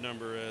 whatever that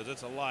number is.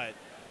 It's a lot.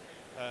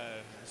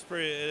 It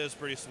is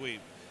pretty sweet.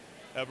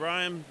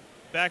 Brian,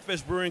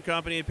 Backfish Brewing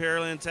Company,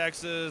 Pearland,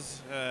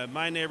 Texas,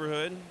 my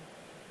neighborhood.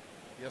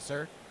 Yes,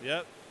 sir.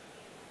 Yep.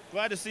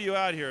 Glad to see you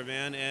out here,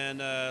 man,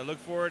 and look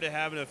forward to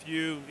having a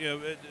few.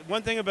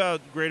 One thing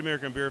about Great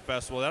American Beer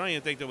Festival, I don't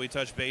even think that we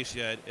touched base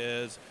yet,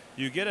 is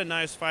you get a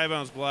nice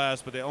 5-ounce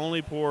glass, but they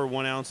only pour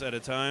 1 ounce at a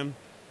time,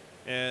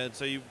 and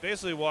so you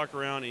basically walk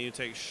around and you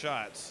take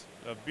shots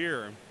of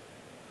beer.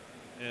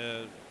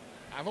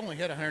 I've only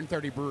hit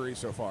 130 breweries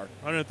so far.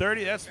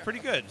 130? That's pretty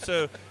good.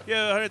 So,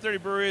 130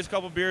 breweries, a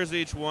couple beers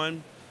each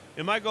one.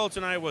 And my goal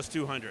tonight was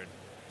 200.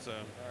 So,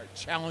 all right,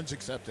 challenge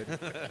accepted. All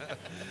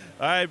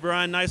right,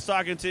 Brian, nice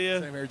talking to you.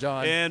 Same here,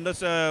 John. And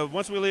let's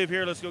once we leave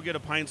here, let's go get a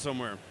pint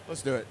somewhere.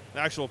 Let's do it.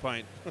 Actual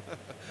pint.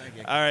 Thank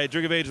you. All right,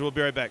 Drink of Ages. We'll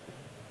be right back.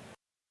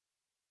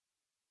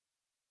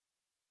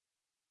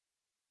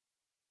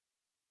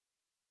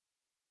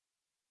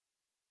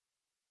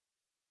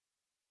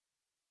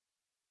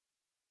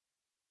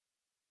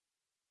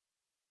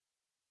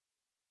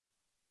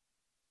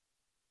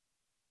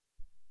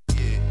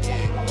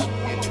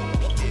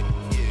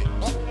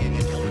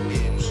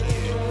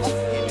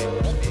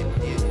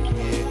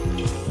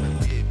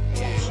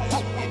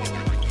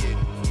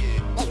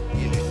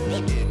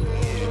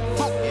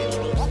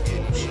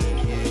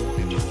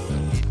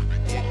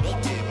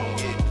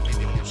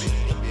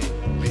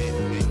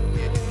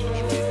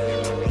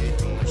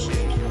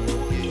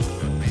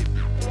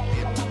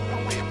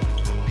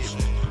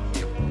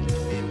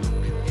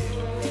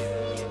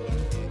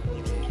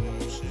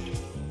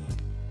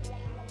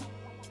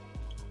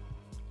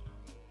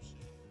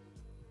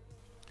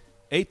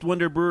 Eighth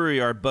Wonder Brewery,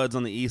 our buds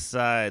on the east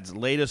side's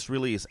latest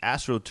release,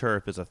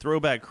 AstroTurf, is a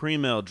throwback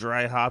cream ale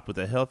dry hopped with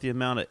a healthy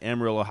amount of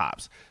Amarillo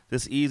hops.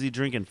 This easy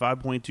drinking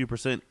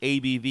 5.2%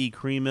 ABV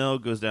cream ale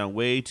goes down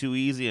way too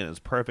easy and is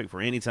perfect for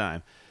any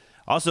time.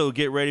 Also,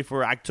 get ready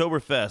for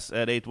Oktoberfest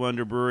at Eighth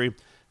Wonder Brewery.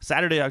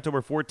 Saturday,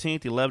 October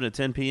 14th, 11 to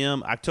 10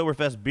 p.m.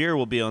 Oktoberfest beer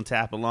will be on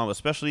tap along with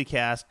specialty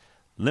cast,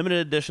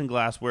 limited edition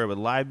glassware with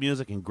live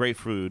music and great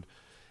food.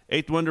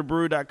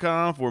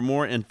 8thWonderBrew.com for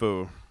more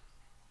info.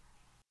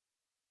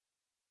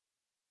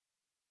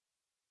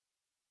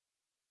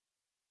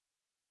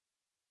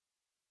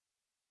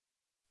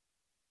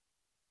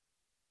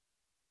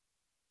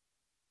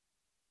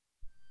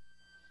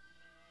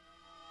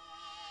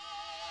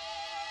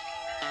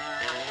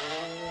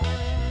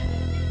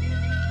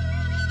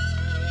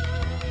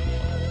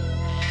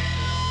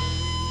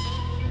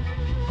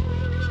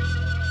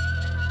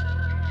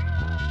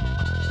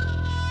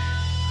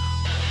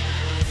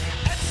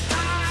 It's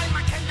time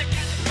I came to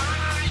get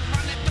mine.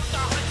 Running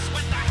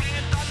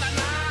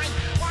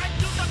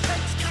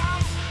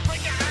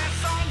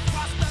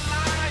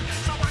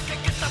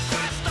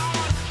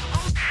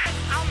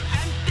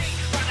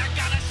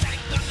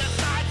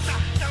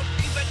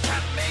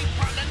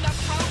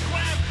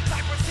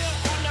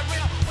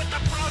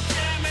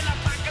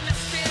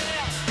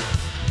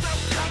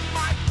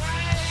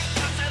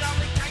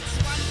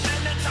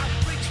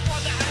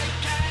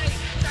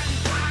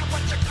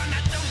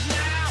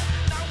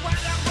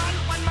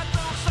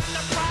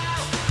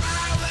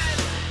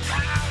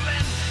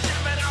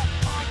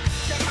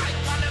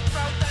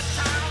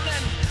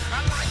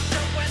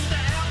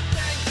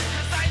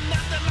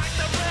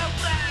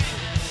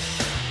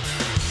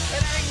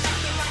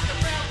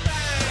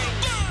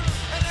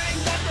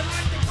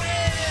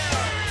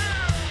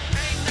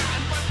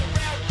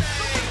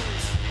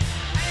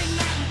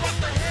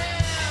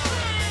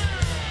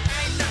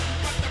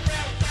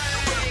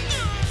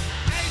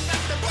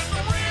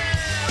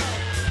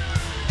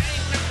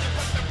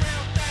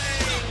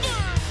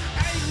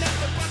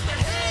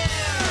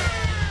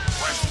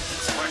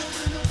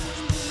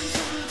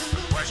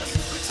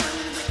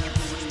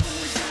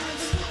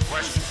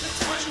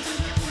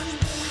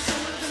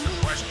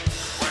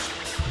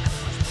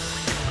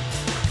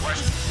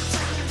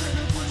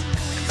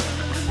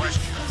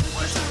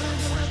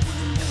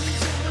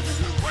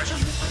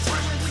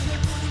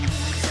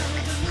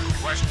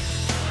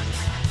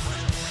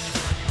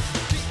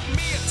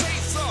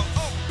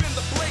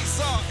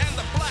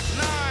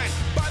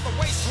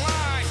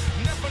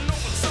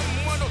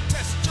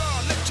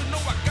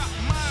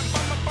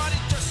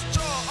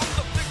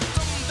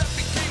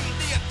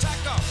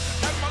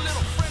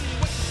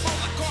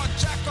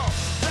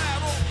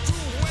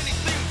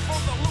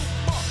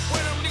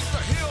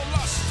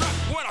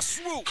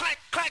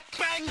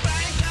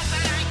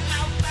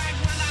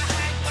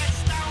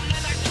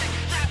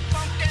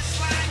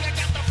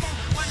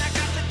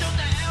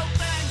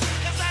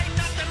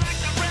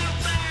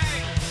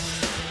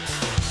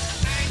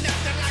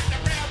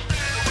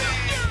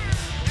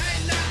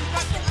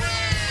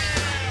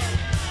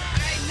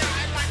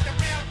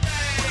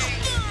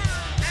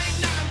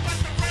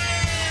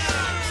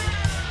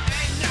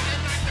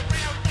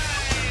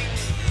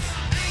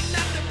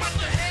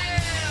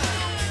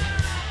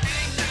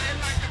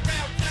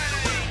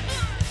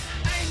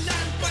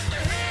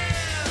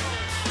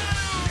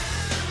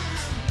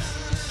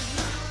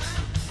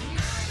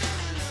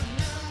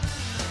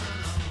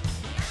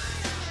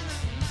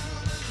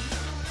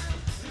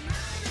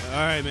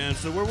All right, man.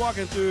 So we're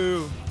walking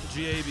through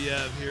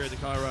GABF here at the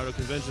Colorado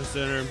Convention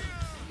Center.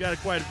 Got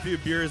quite a few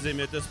beers in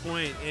me at this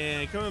point,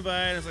 and coming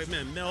by, and it's like,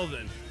 man,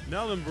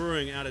 Melvin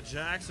Brewing out of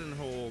Jackson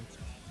Hole.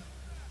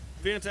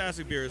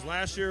 Fantastic beers.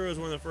 Last year was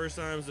one of the first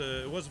times.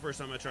 It was the first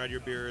time I tried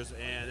your beers,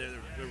 and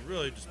they're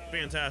really just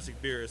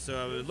fantastic beers. So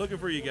I was looking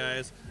for you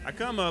guys. I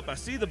come up, I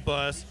see the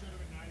bus,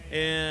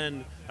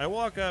 and I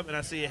walk up, and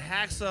I see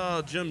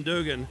Hacksaw Jim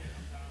Duggan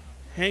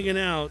hanging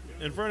out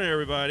in front of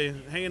everybody,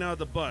 hanging out at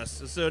the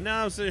bus. So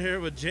now I'm sitting here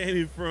with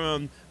Jamie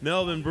from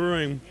Melvin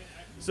Brewing.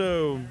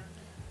 So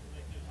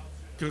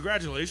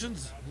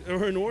congratulations.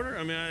 We're in order.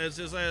 I mean,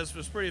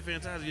 it's pretty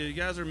fantastic. You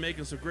guys are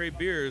making some great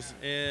beers,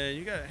 and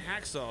you got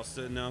Hacksaw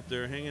sitting out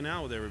there hanging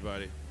out with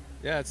everybody.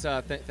 Yeah, it's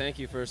thank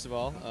you first of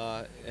all,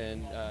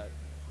 and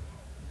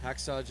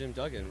Hacksaw Jim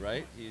Duggan,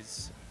 right?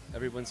 He's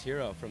everyone's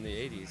hero from the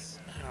 '80s.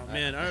 Oh,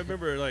 man, I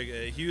remember like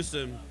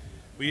Houston.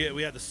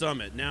 We had the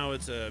Summit. Now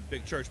it's a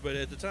big church, but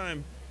at the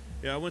time,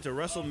 I went to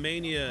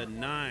WrestleMania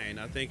 9,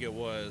 I think it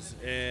was,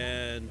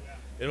 and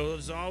it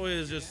was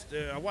always just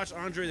I watched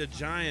Andre the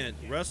Giant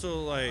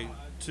wrestle like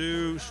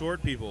two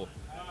short people.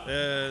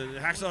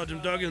 Hacksaw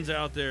Jim Duggan's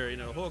out there,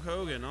 Hulk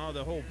Hogan, all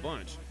the whole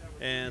bunch,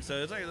 and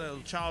so it's like a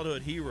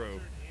childhood hero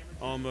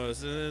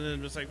almost. And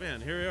then it's like, man,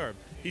 here we are.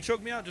 He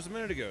choked me out just a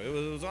minute ago. It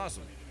was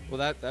awesome.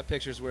 Well, that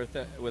picture's worth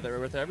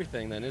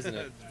everything, then, isn't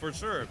it? For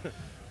sure.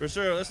 For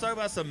sure. Let's talk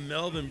about some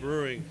Melvin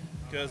Brewing,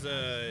 because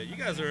you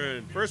guys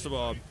are, first of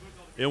all,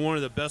 in one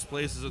of the best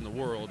places in the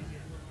world.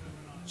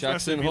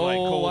 Jackson Hole, like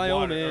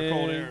Wyoming. Water, or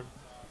cold air.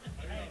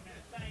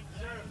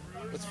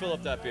 Let's fill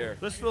up that beer.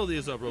 Let's fill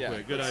these up real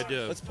quick. Good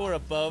idea. Let's pour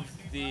above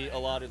the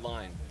allotted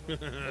line.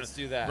 Let's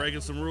do that.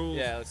 Breaking some rules.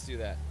 Yeah, let's do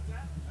that.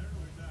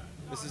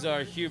 This is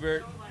our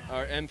Hubert,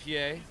 our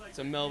MPA. It's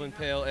a Melvin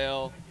Pale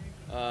Ale.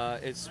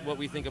 It's what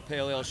we think a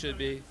pale ale should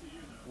be.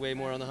 Way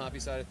more on the hoppy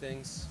side of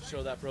things.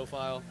 Show that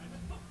profile.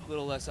 A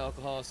little less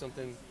alcohol,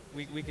 something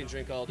we can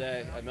drink all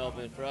day at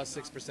Melvin. For us,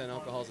 6%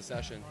 alcohol is a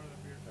session.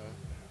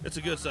 It's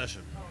a good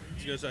session.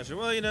 It's a good session.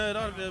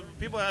 Well,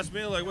 people ask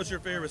me, like, what's your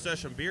favorite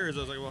session beers?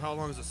 I was like, well, how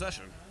long is the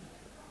session?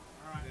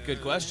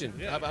 Good question.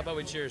 Yeah. How about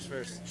we cheers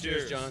first?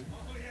 Cheers, John.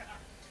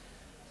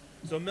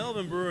 So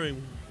Melvin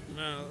Brewing,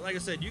 like I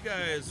said, you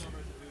guys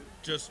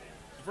just,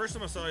 the first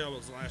time I saw y'all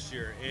was last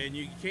year, and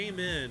you came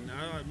in,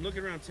 I'm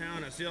looking around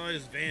town, I see all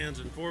these vans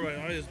and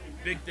all these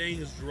big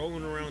things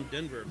rolling around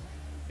Denver.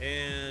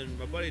 And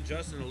my buddy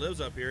Justin who lives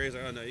up here, he's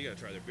like, oh no, you gotta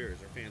try their beers.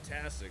 They're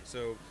fantastic.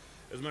 So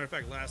as a matter of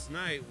fact, last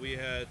night we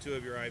had 2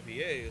 of your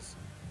IPAs,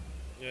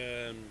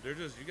 and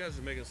you guys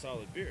are making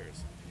solid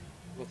beers.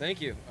 Well, thank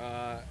you.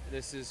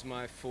 This is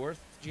my 4th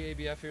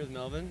GABF here with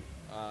Melvin.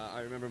 I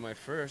remember my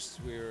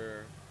first, we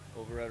were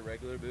over at a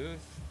regular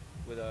booth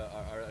with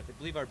I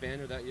believe our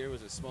banner that year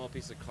was a small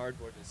piece of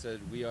cardboard that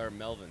said, "We are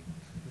Melvin."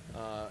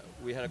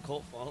 We had a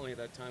cult following at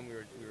that time. We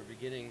were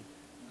beginning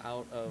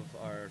out of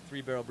our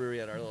 3-barrel brewery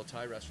at our little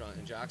Thai restaurant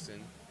in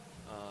Jackson,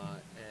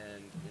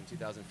 and in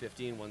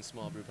 2015 won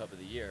Small Brew Pub of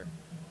the Year,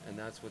 and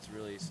that's what's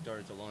really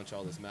started to launch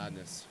all this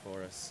madness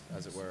for us,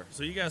 as it were.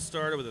 So you guys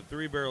started with a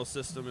 3-barrel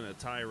system in a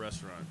Thai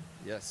restaurant.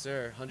 Yes,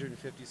 sir.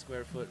 150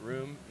 square foot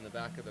room in the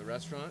back of the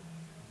restaurant.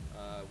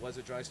 Was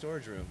a dry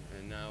storage room,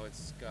 and now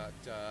it's got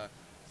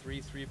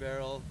 3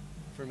 3-barrel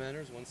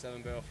fermenters, 1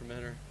 7-barrel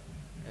fermenter,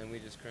 and we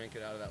just crank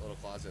it out of that little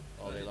closet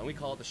all day long. We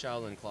call it the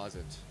Shaolin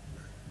closet.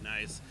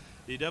 Nice.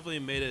 You definitely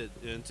made it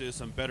into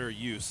some better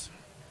use.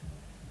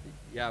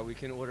 Yeah, we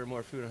can order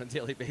more food on a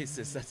daily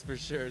basis, that's for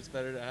sure. It's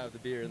better to have the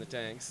beer in the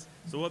tanks.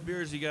 So what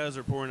beers you guys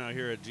are pouring out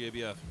here at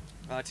GABF?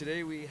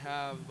 Today we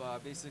have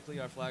basically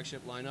our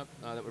flagship lineup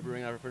that we're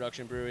brewing out of our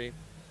production brewery.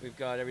 We've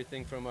got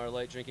everything from our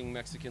light drinking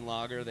Mexican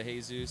lager, the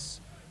Jesus,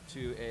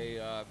 to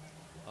a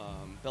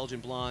Belgian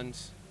blonde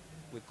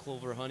with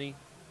Clover Honey.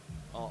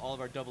 All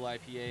of our double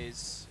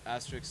IPAs,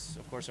 Asterix,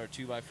 of course, our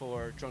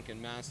 2x4,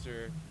 Drunken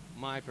Master,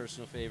 my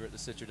personal favorite, the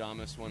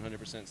Citradamus 100%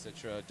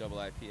 Citra double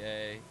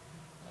IPA.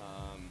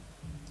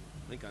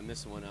 I think I'm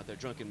missing one out there,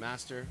 Drunken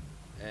Master,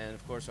 and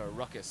of course our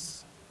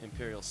Ruckus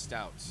Imperial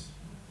Stout. So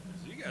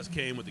you guys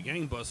came with the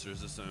gangbusters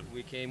this time.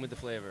 We came with the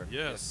flavor.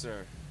 Yes,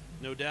 sir.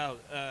 No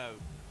doubt.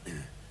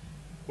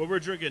 What we're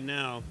drinking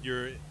now,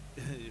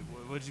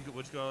 what'd you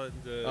call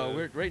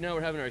it? Right now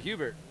we're having our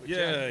Hubert.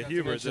 Yeah,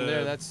 Hubert.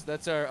 There.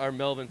 That's our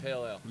Melvin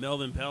Pale Ale.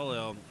 Melvin Pale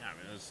Ale. Yeah,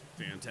 man, that's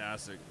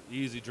fantastic.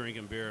 Easy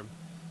drinking beer.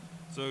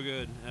 So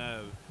good.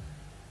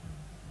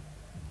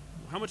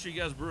 How much are you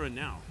guys brewing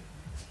now?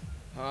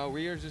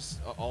 We are just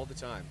all the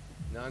time,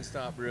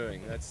 non-stop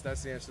brewing. That's the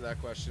answer to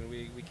that question.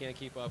 We can't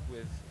keep up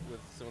with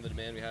some of the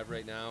demand we have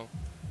right now.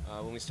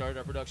 When we started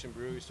our production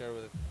brew, we started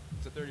with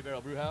it's a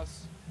 30-barrel brew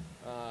house.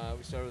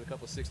 We started with a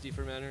couple 60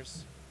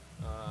 fermenters.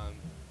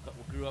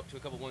 We grew up to a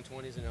couple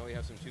 120s, and now we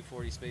have some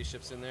 240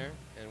 spaceships in there.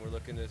 And we're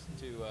looking to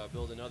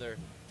build another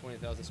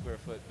 20,000 square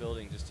foot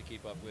building just to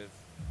keep up with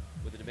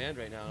the demand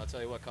right now. And I'll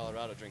tell you what,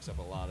 Colorado drinks up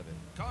a lot of it.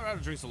 Colorado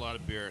drinks a lot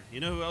of beer. You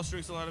know who else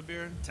drinks a lot of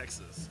beer?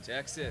 Texas.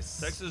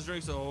 Texas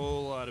drinks a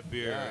whole lot of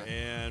beer,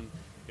 and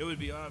it would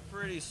be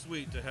pretty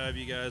sweet to have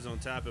you guys on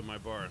tap at my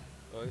bar.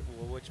 Well,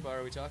 which bar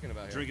are we talking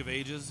about here? Drink of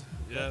Ages,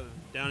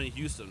 down in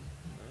Houston. Right,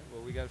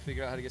 well, we got to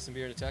figure out how to get some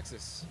beer into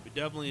Texas. We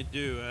definitely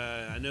do.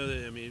 I know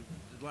that,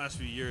 the last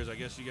few years, I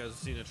guess you guys have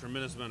seen a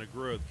tremendous amount of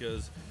growth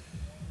because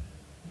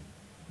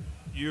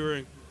you're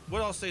in,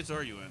 what all states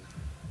are you in?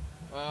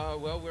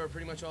 Well, we're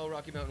pretty much all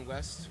Rocky Mountain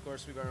West. Of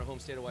course, we've got our home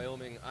state of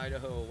Wyoming,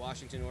 Idaho,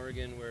 Washington,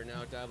 Oregon. We're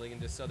now dabbling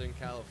into Southern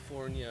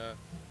California.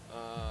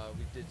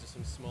 We did just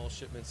some small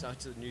shipments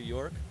out to New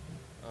York.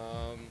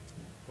 Of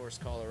course,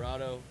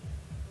 Colorado,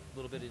 a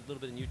little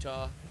bit in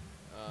Utah.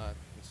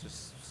 It's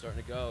just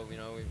starting to go.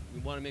 We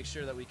want to make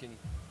sure that we can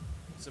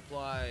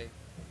supply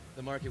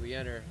the market we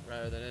enter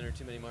rather than enter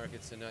too many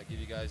markets and not give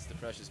you guys the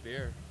precious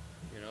beer.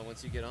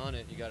 Once you get on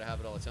it, you got to have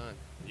it all the time.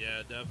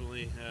 Yeah,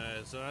 definitely.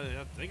 So I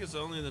think it's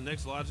only the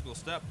next logical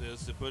step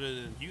is to put it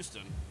in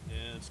Houston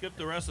and skip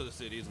the rest of the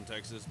cities in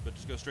Texas, but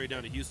just go straight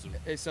down to Houston.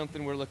 It's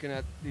something we're looking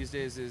at these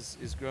days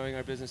is growing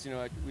our business.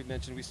 We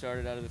mentioned we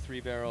started out of the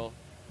 3-barrel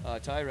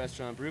Thai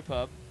restaurant brew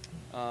pub,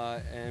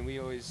 and we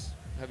always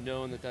have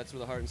known that that's where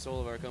the heart and soul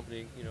of our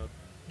company,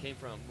 came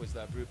from, was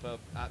that brew pub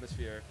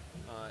atmosphere.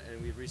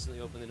 And we've recently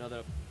opened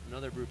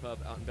another brew pub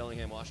out in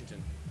Bellingham,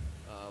 Washington.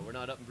 We're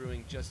not up and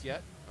brewing just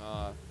yet.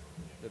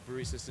 The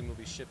brewery system will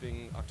be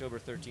shipping October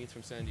 13th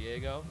from San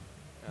Diego.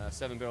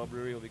 7-barrel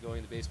brewery will be going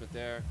in the basement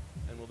there,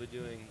 and we'll be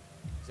doing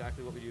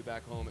exactly what we do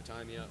back home at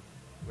Timea,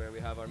 where we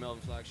have our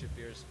Melvin flagship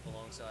beers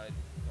alongside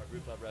our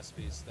brew pub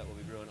recipes that we'll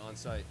be brewing on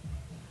site.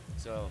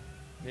 So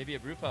maybe a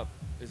brew pub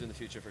is in the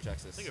future for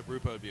Texas. I think a brew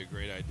pub would be a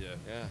great idea.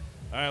 Yeah.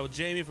 All right, well,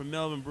 Jamie from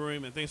Melvin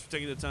Brewing, man, thanks for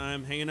taking the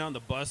time, hanging out on the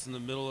bus in the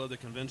middle of the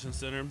convention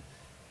center.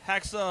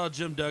 Hacksaw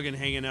Jim Duggan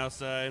hanging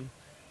outside,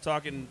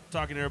 talking to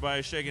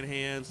everybody, shaking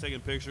hands, taking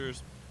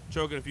pictures,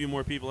 choking a few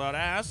more people out. I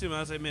asked him,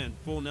 I said, man,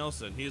 full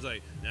Nelson. He's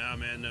like, no,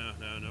 man,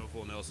 no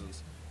full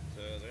Nelsons.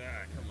 So I was like,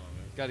 come on,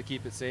 man. Got to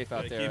keep it safe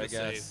out there, I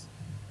guess.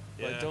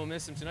 But don't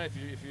miss him tonight.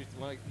 If you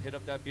want to hit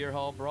up that beer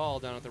hall brawl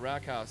down at the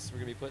Rack House, we're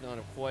going to be putting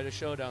on quite a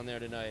show down there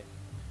tonight.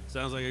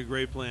 Sounds like a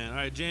great plan. All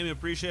right, Jamie,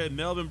 appreciate it.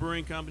 Melvin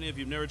Brewing Company, if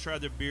you've never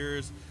tried their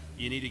beers,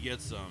 you need to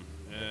get some.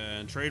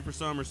 And trade for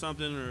some or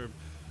something or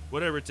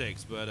whatever it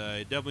takes. But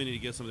you definitely need to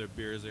get some of their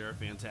beers. They are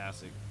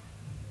fantastic.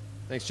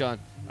 Thanks, John.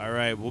 All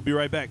right, we'll be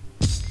right back.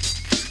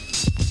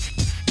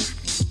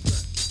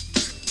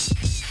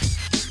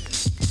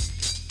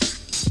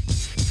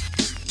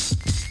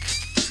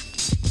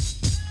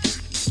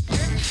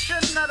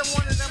 Another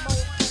one of them old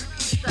funky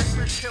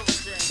cypress hill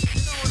things.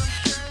 You know what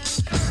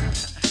I'm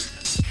saying?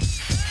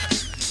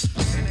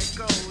 And it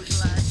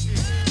goes like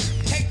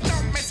this. Hey,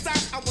 don't miss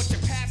out on what you're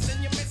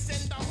passing. You're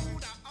missing the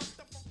Huda of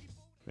the funky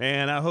food.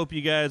 And I hope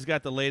you guys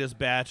got the latest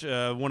batch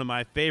of one of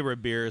my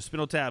favorite beers,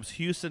 Spindle Tap's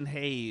Houston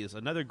Haze.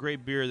 Another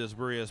great beer this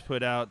brewery has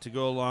put out to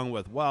go along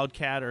with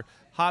Wildcatter,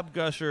 Hop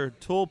Gusher,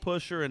 Tool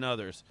Pusher, and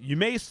others. You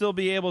may still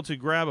be able to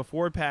grab a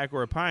 4-pack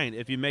or a pint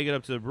if you make it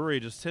up to the brewery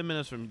just 10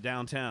 minutes from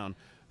downtown.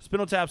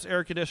 Spindle Tap's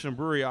air-conditioned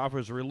brewery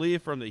offers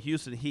relief from the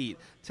Houston heat.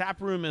 Tap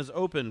room is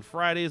open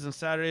Fridays and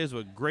Saturdays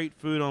with great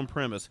food on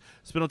premise.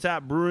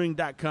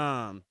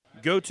 SpindleTapBrewing.com.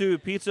 Go to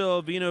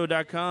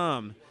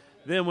PizzaElvino.com.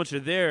 Then once you're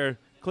there,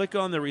 click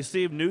on the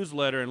Receive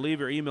newsletter and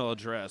leave your email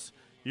address.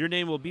 Your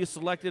name will be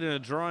selected in a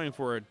drawing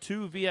for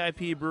 2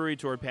 VIP brewery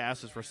tour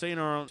passes for St.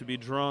 Arnold to be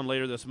drawn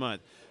later this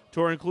month.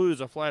 Tour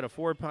includes a flight of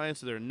 4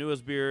 pints of their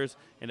newest beers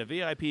and a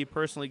VIP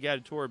personally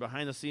guided tour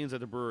behind the scenes at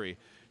the brewery.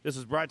 This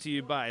is brought to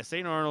you by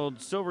St.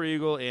 Arnold, Silver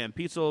Eagle, and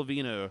Pizza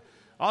Elvino.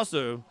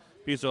 Also,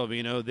 Pizza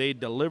Elvino, they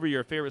deliver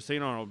your favorite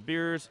St. Arnold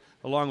beers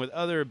along with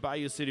other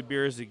Bayou City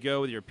beers to go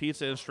with your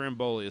pizza and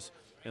Strombolis.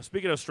 And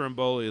speaking of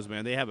Strombolis,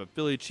 man, they have a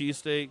Philly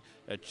cheesesteak,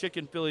 a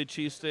chicken Philly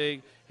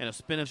cheesesteak, and a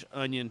spinach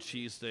onion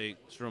cheesesteak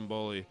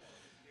Stromboli.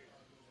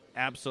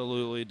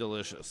 Absolutely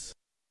delicious.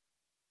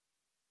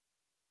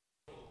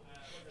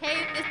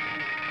 Hey,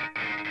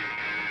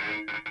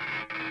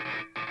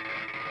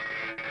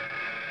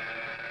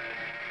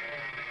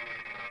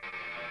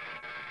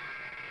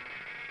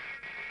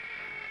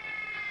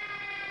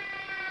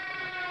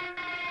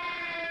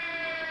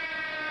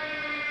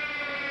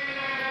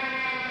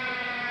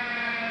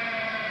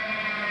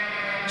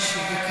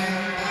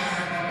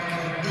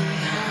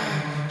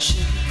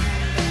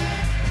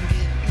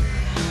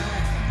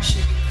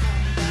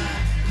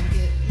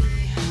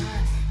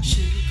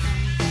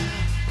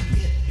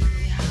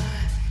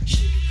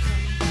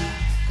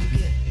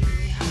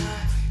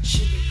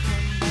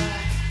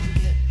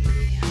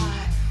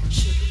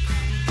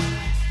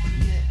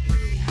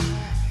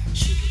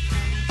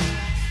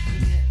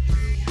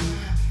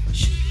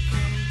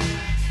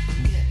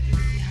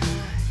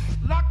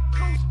 Look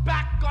who's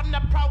back on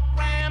the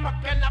program,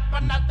 hooking up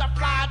another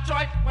fly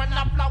joint when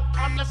I blow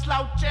on the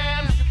slow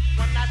jam.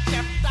 When I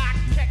shift, I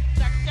kick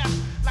the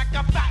gift like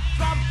a fat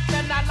drum,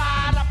 then I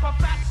light up a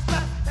fat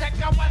slip. Take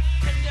a whiff,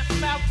 can you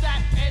smell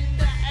that in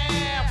the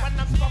air? When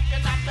I'm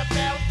smoking out the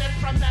building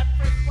from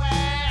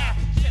everywhere.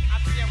 Shit, I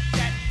still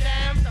get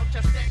damn, don't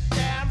you sit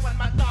down when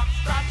my dog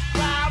starts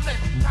growling.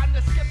 Time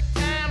to skip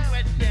town,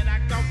 where did I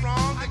go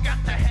wrong? I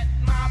got to hit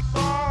my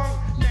bone.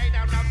 They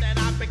don't know that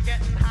I've been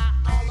getting high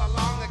all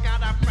along. I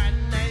got a friend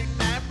named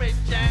Mary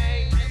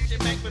Jane, and she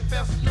make me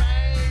feel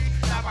strange.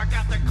 Now I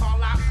got to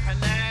call out her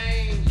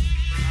name.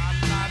 I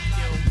love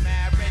you,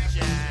 Mary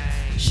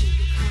Jane. She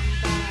come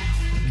back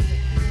and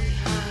get me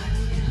high.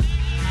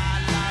 I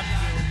love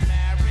you,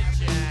 Mary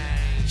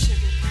Jane. She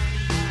come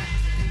back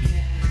and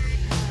get me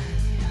high.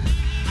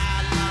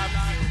 I love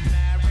you,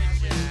 Mary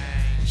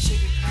Jane. She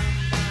come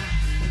back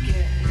and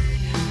get me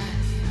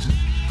high.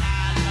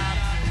 I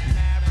love you,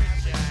 Mary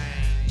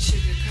Jane. She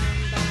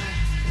come back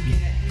and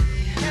get me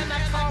high. Can I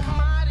call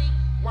Marty?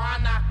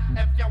 Wanna,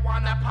 if you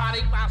wanna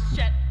party, well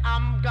shit,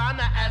 I'm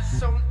gonna as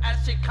soon as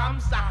she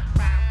comes around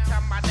to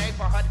my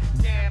neighborhood.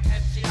 Damn,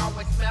 and she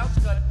always smells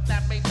good.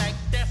 Let me make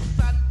this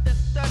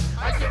understood.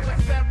 Are you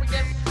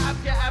experienced? Have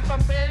you ever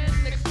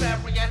been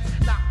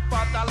experienced? Not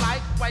for the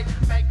lightweight,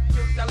 make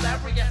you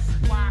delirious.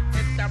 Why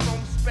is the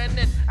room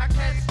spinning? I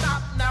can't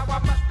stop now, I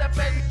must have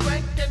been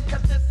drinking.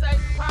 Cause this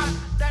ain't pot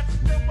that's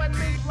doing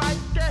me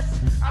like this.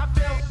 I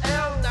feel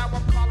ill, now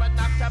I'm calling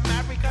out to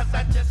Mary cause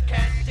I just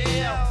can't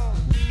deal.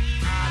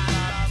 I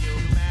love you,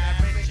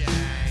 Mary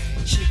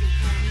Jane. She can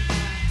come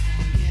back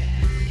and get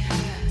me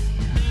high.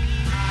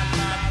 I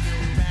love you,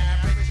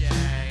 Mary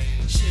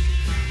Jane. She can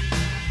come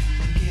back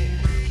and get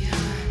me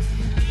high.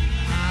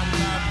 I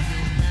love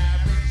you,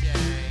 Mary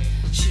Jane.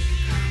 She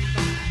can come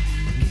back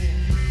and get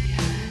me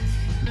high.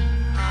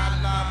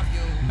 I love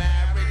you,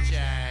 Mary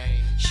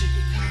Jane. She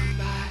can come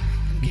back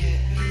and get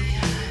me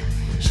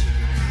high. She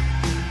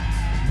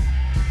can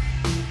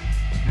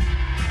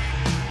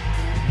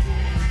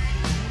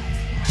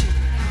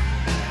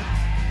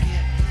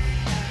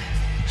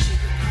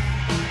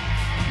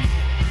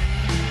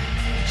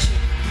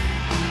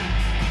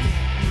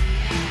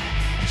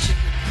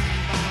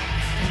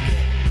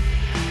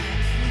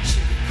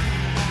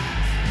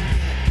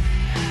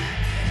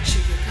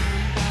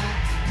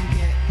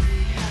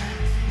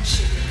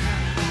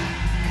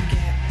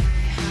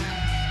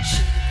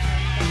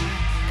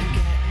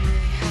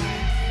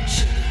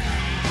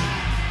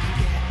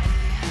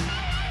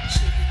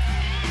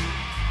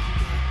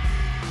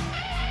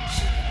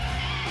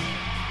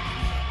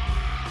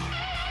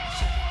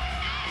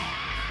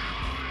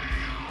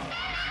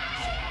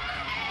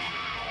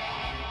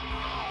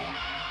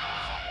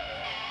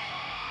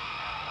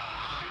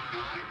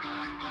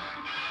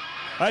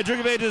All right,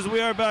 Drink of Ages,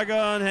 we are back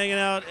on, hanging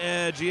out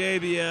at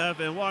GABF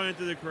and walking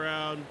through the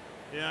crowd.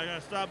 Yeah, I got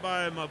to stop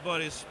by my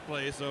buddy's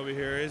place over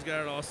here. He's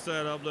got it all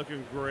set up,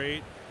 looking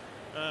great.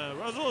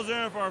 Rasul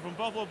Zaranfar from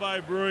Buffalo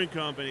Bay Brewing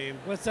Company.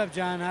 What's up,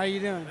 John? How you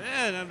doing?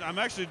 Man, I'm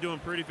actually doing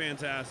pretty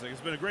fantastic.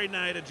 It's been a great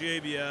night at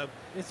GABF.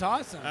 It's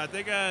awesome. I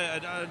think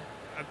I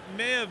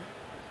may have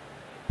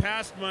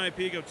passed my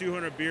peak of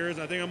 200 beers.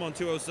 I think I'm on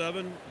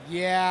 207.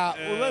 Yeah,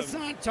 well, let's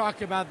not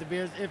talk about the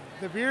beers. If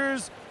the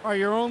beers are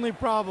your only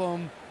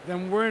problem,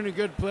 then we're in a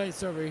good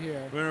place over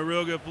here. We're in a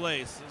real good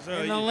place. So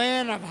in the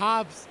land of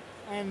hops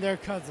and their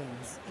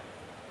cousins.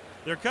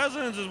 Their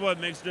cousins is what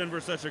makes Denver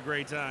such a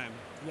great time.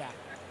 Yeah.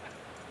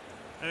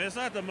 I mean, it's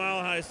not the Mile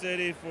High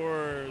City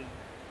for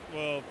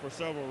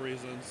several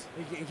reasons.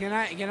 Can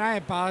I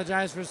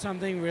apologize for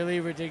something really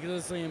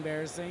ridiculously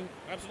embarrassing?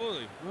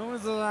 Absolutely. When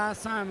was the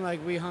last time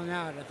we hung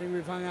out? I think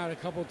we've hung out a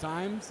couple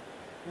times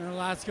in the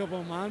last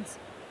couple of months.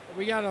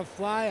 We got to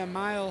fly a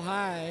mile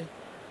high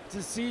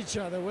to see each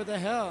other. What the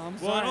hell? I'm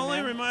sorry. Well, it only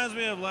man. reminds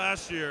me of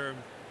last year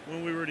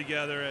when we were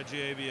together at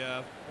GABF.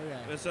 Okay.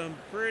 With some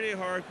pretty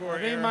hardcore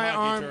I think air my hockey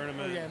arm.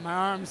 tournament. Okay, my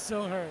arm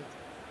still hurts.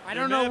 I It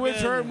don't may know have which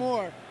been- hurt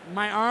more,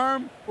 my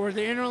arm or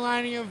the inner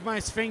lining of my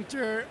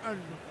sphincter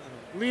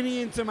leaning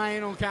into my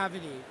anal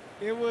cavity.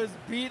 It was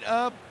beat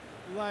up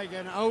like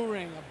an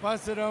O-ring, a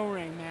busted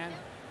O-ring, man.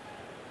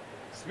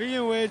 Speaking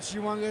of which,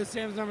 you want to go to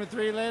Sam's number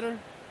 3 later?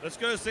 Let's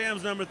go to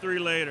Sam's number 3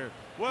 later.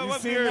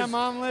 What seen beers? them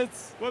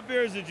omelets? What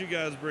beers did you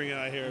guys bring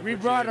out here? We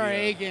for brought our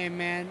GABF? A game,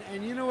 man.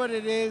 And you know what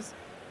it is?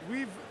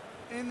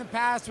 In the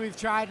past, we've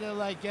tried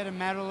to get a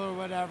medal or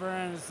whatever,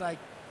 and it's like,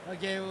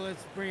 okay, well,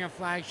 let's bring a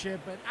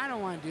flagship. But I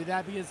don't want to do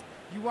that because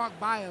you walk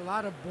by a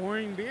lot of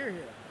boring beer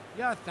here. You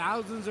got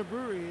thousands of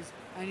breweries,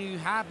 and you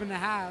happen to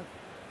have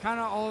kind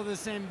of all the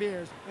same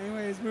beers.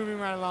 Anyways, moving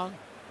right along.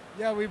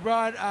 Yeah, we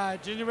brought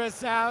gingerbread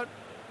stout,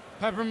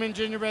 peppermint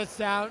gingerbread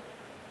stout,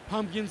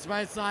 pumpkin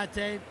spice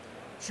latte.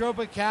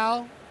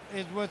 Tropical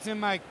is what's in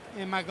my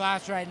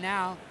glass right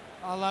now.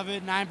 I love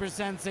it.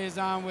 9%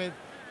 saison with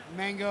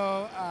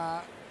mango,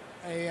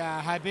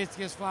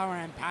 hibiscus flower,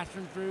 and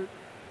passion fruit.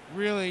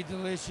 Really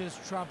delicious,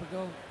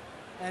 tropical.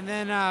 And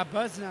then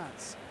Buzz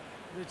Nuts,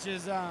 which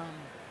is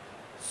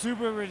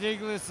super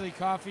ridiculously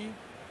coffee,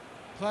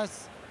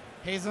 plus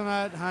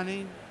hazelnut,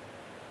 honey,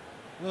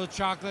 little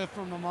chocolate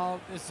from the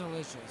malt. It's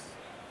delicious.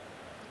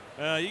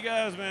 You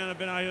guys, man, have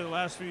been out here the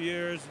last few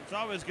years. It's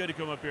always good to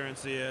come up here and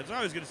see it. It's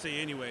always good to see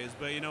you anyways.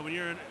 But, you know, when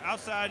you're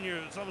outside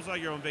and it's almost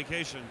like you're on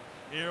vacation.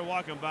 And you're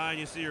walking by and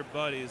you see your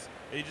buddies,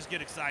 and you just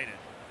get excited.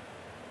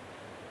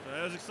 So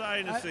it was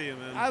exciting to see you,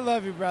 man. I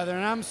love you, brother,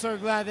 and I'm so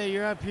glad that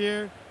you're up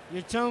here.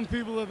 You're telling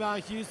people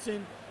about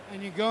Houston,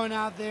 and you're going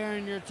out there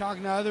and you're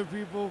talking to other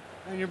people,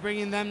 and you're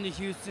bringing them to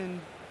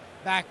Houston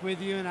back with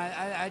you. And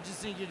I just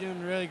think you're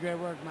doing really great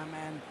work, my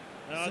man.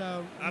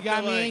 So you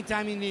got me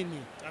anytime you need me.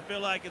 I feel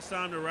like it's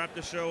time to wrap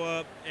the show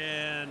up,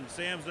 and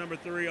Sam's number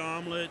 3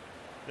 omelet,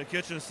 the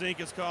kitchen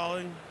sink is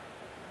calling.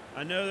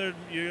 I know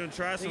you're going to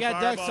try some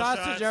fireball shots. They got duck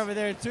sausage over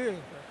there, too.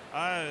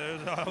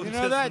 You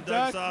know that,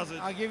 duck? Sausage.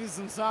 I'll give you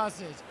some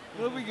sausage.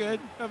 It'll be good.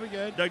 It'll be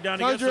good. Duck down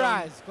to Close get your some.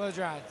 eyes. Close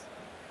your eyes.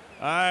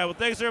 All right. Well,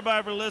 thanks,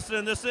 everybody, for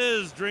listening. This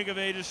is Drink of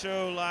Ages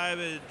Show live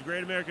at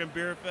Great American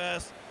Beer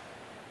Fest.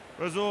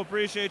 Razul,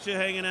 appreciate you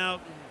hanging out.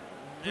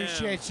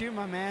 Appreciate you,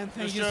 my man.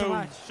 Thank you so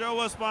much. Show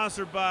was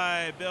sponsored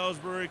by Bell's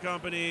Brewery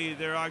Company,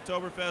 their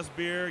Oktoberfest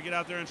beer. Get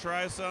out there and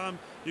try some.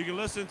 You can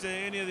listen to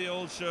any of the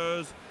old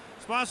shows.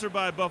 Sponsored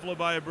by Buffalo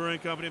Bayou Brewing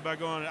Company by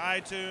going to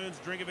iTunes,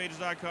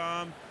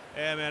 drinkofages.com.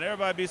 And, man,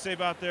 everybody be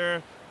safe out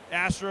there.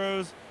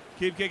 Astros,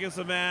 keep kicking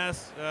some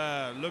ass.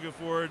 Looking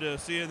forward to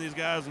seeing these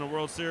guys in the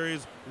World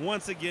Series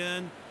once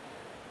again.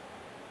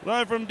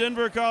 Live from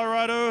Denver,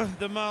 Colorado,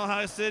 the Mile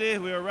High City.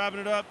 We are wrapping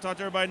it up. Talk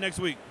to everybody next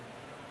week.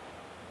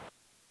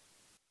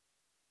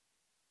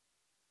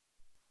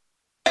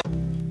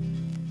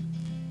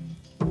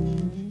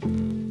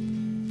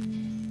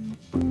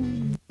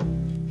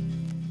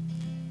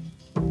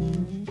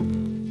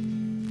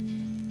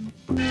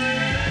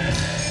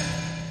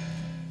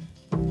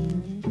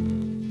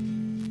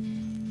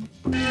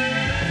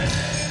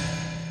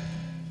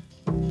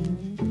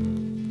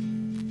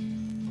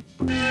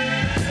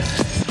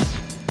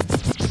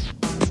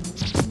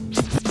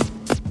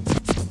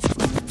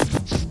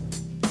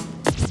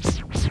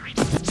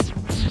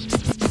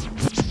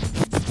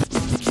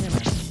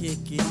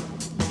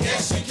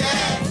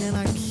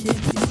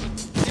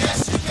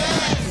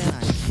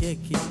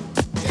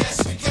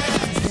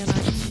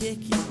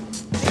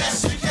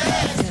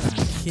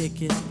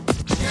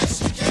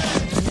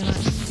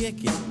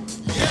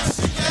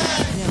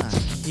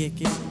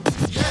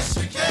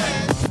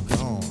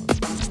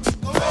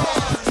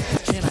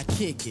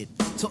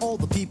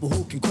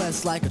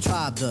 Like a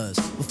tribe does.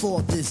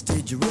 Before this,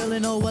 did you really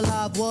know what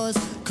live was?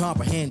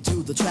 Comprehend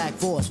to the track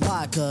force,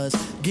 why? Cause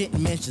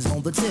getting mentions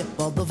on the tip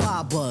of the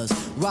vibe buzz.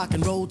 Rock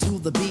and roll to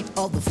the beat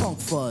of the funk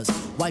fuzz.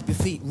 Wipe your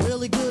feet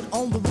really good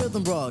on the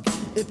rhythm rug.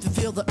 If you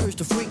feel the urge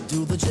to freak,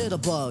 do the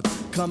jitterbug.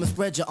 Come and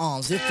spread your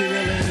arms if you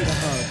really need a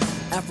hug.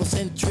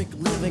 Afrocentric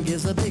living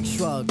is a big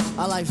shrug.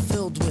 A life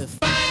filled with,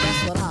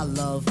 that's what I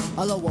love.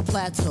 A lower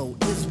plateau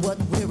is what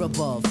we're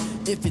above.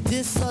 If you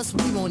diss us,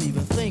 we won't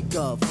even think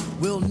of.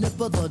 We'll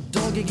nipper the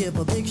dog and give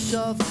a big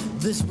shove.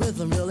 This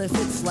rhythm really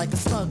fits like a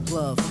snug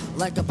glove.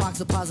 Like a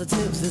box of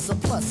positives, it's a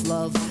plus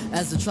love.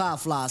 As the trial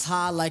flies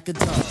high like a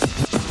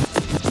dove.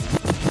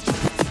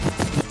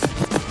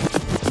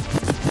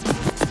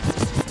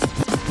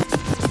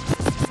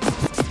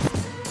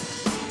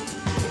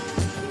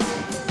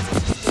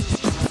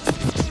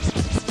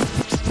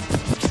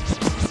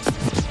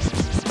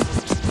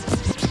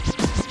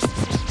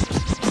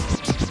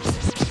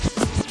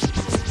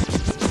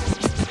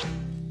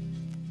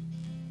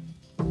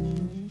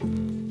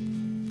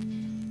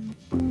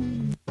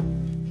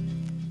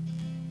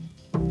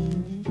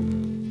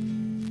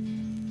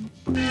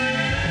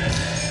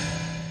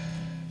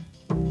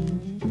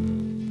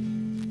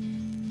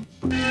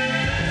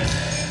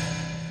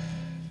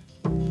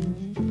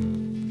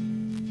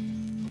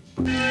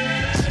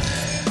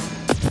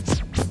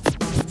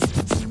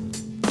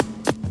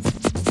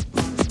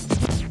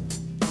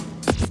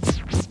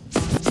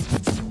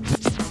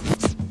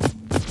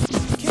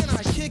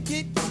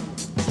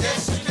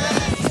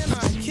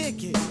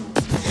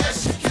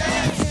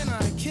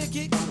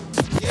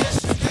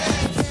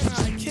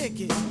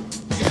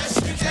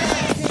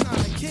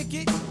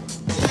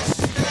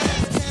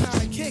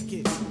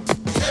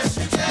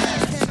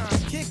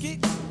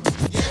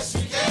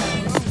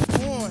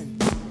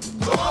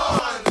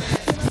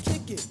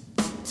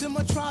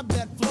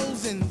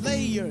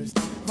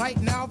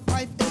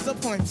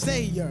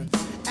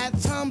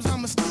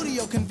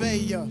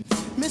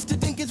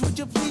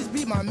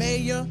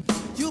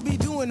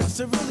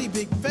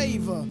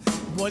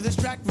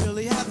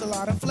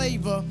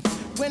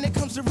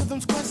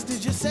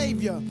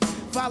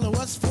 Follow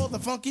us for the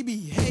funky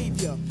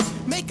behavior.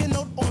 Make a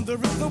note on the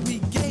rhythm we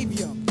gave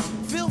you.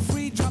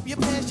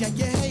 check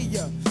your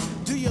hair.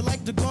 Do you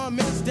like the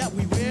garments that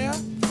we wear?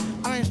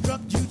 I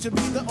instruct you to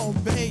be the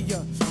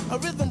obeyer. A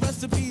rhythm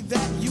recipe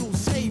that you'll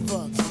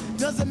savor.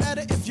 Doesn't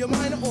matter if you're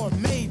minor or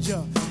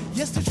major.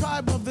 Yes, the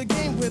tribe of the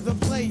game with a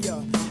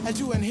player. As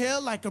you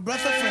inhale like a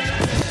breath of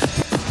fresh air.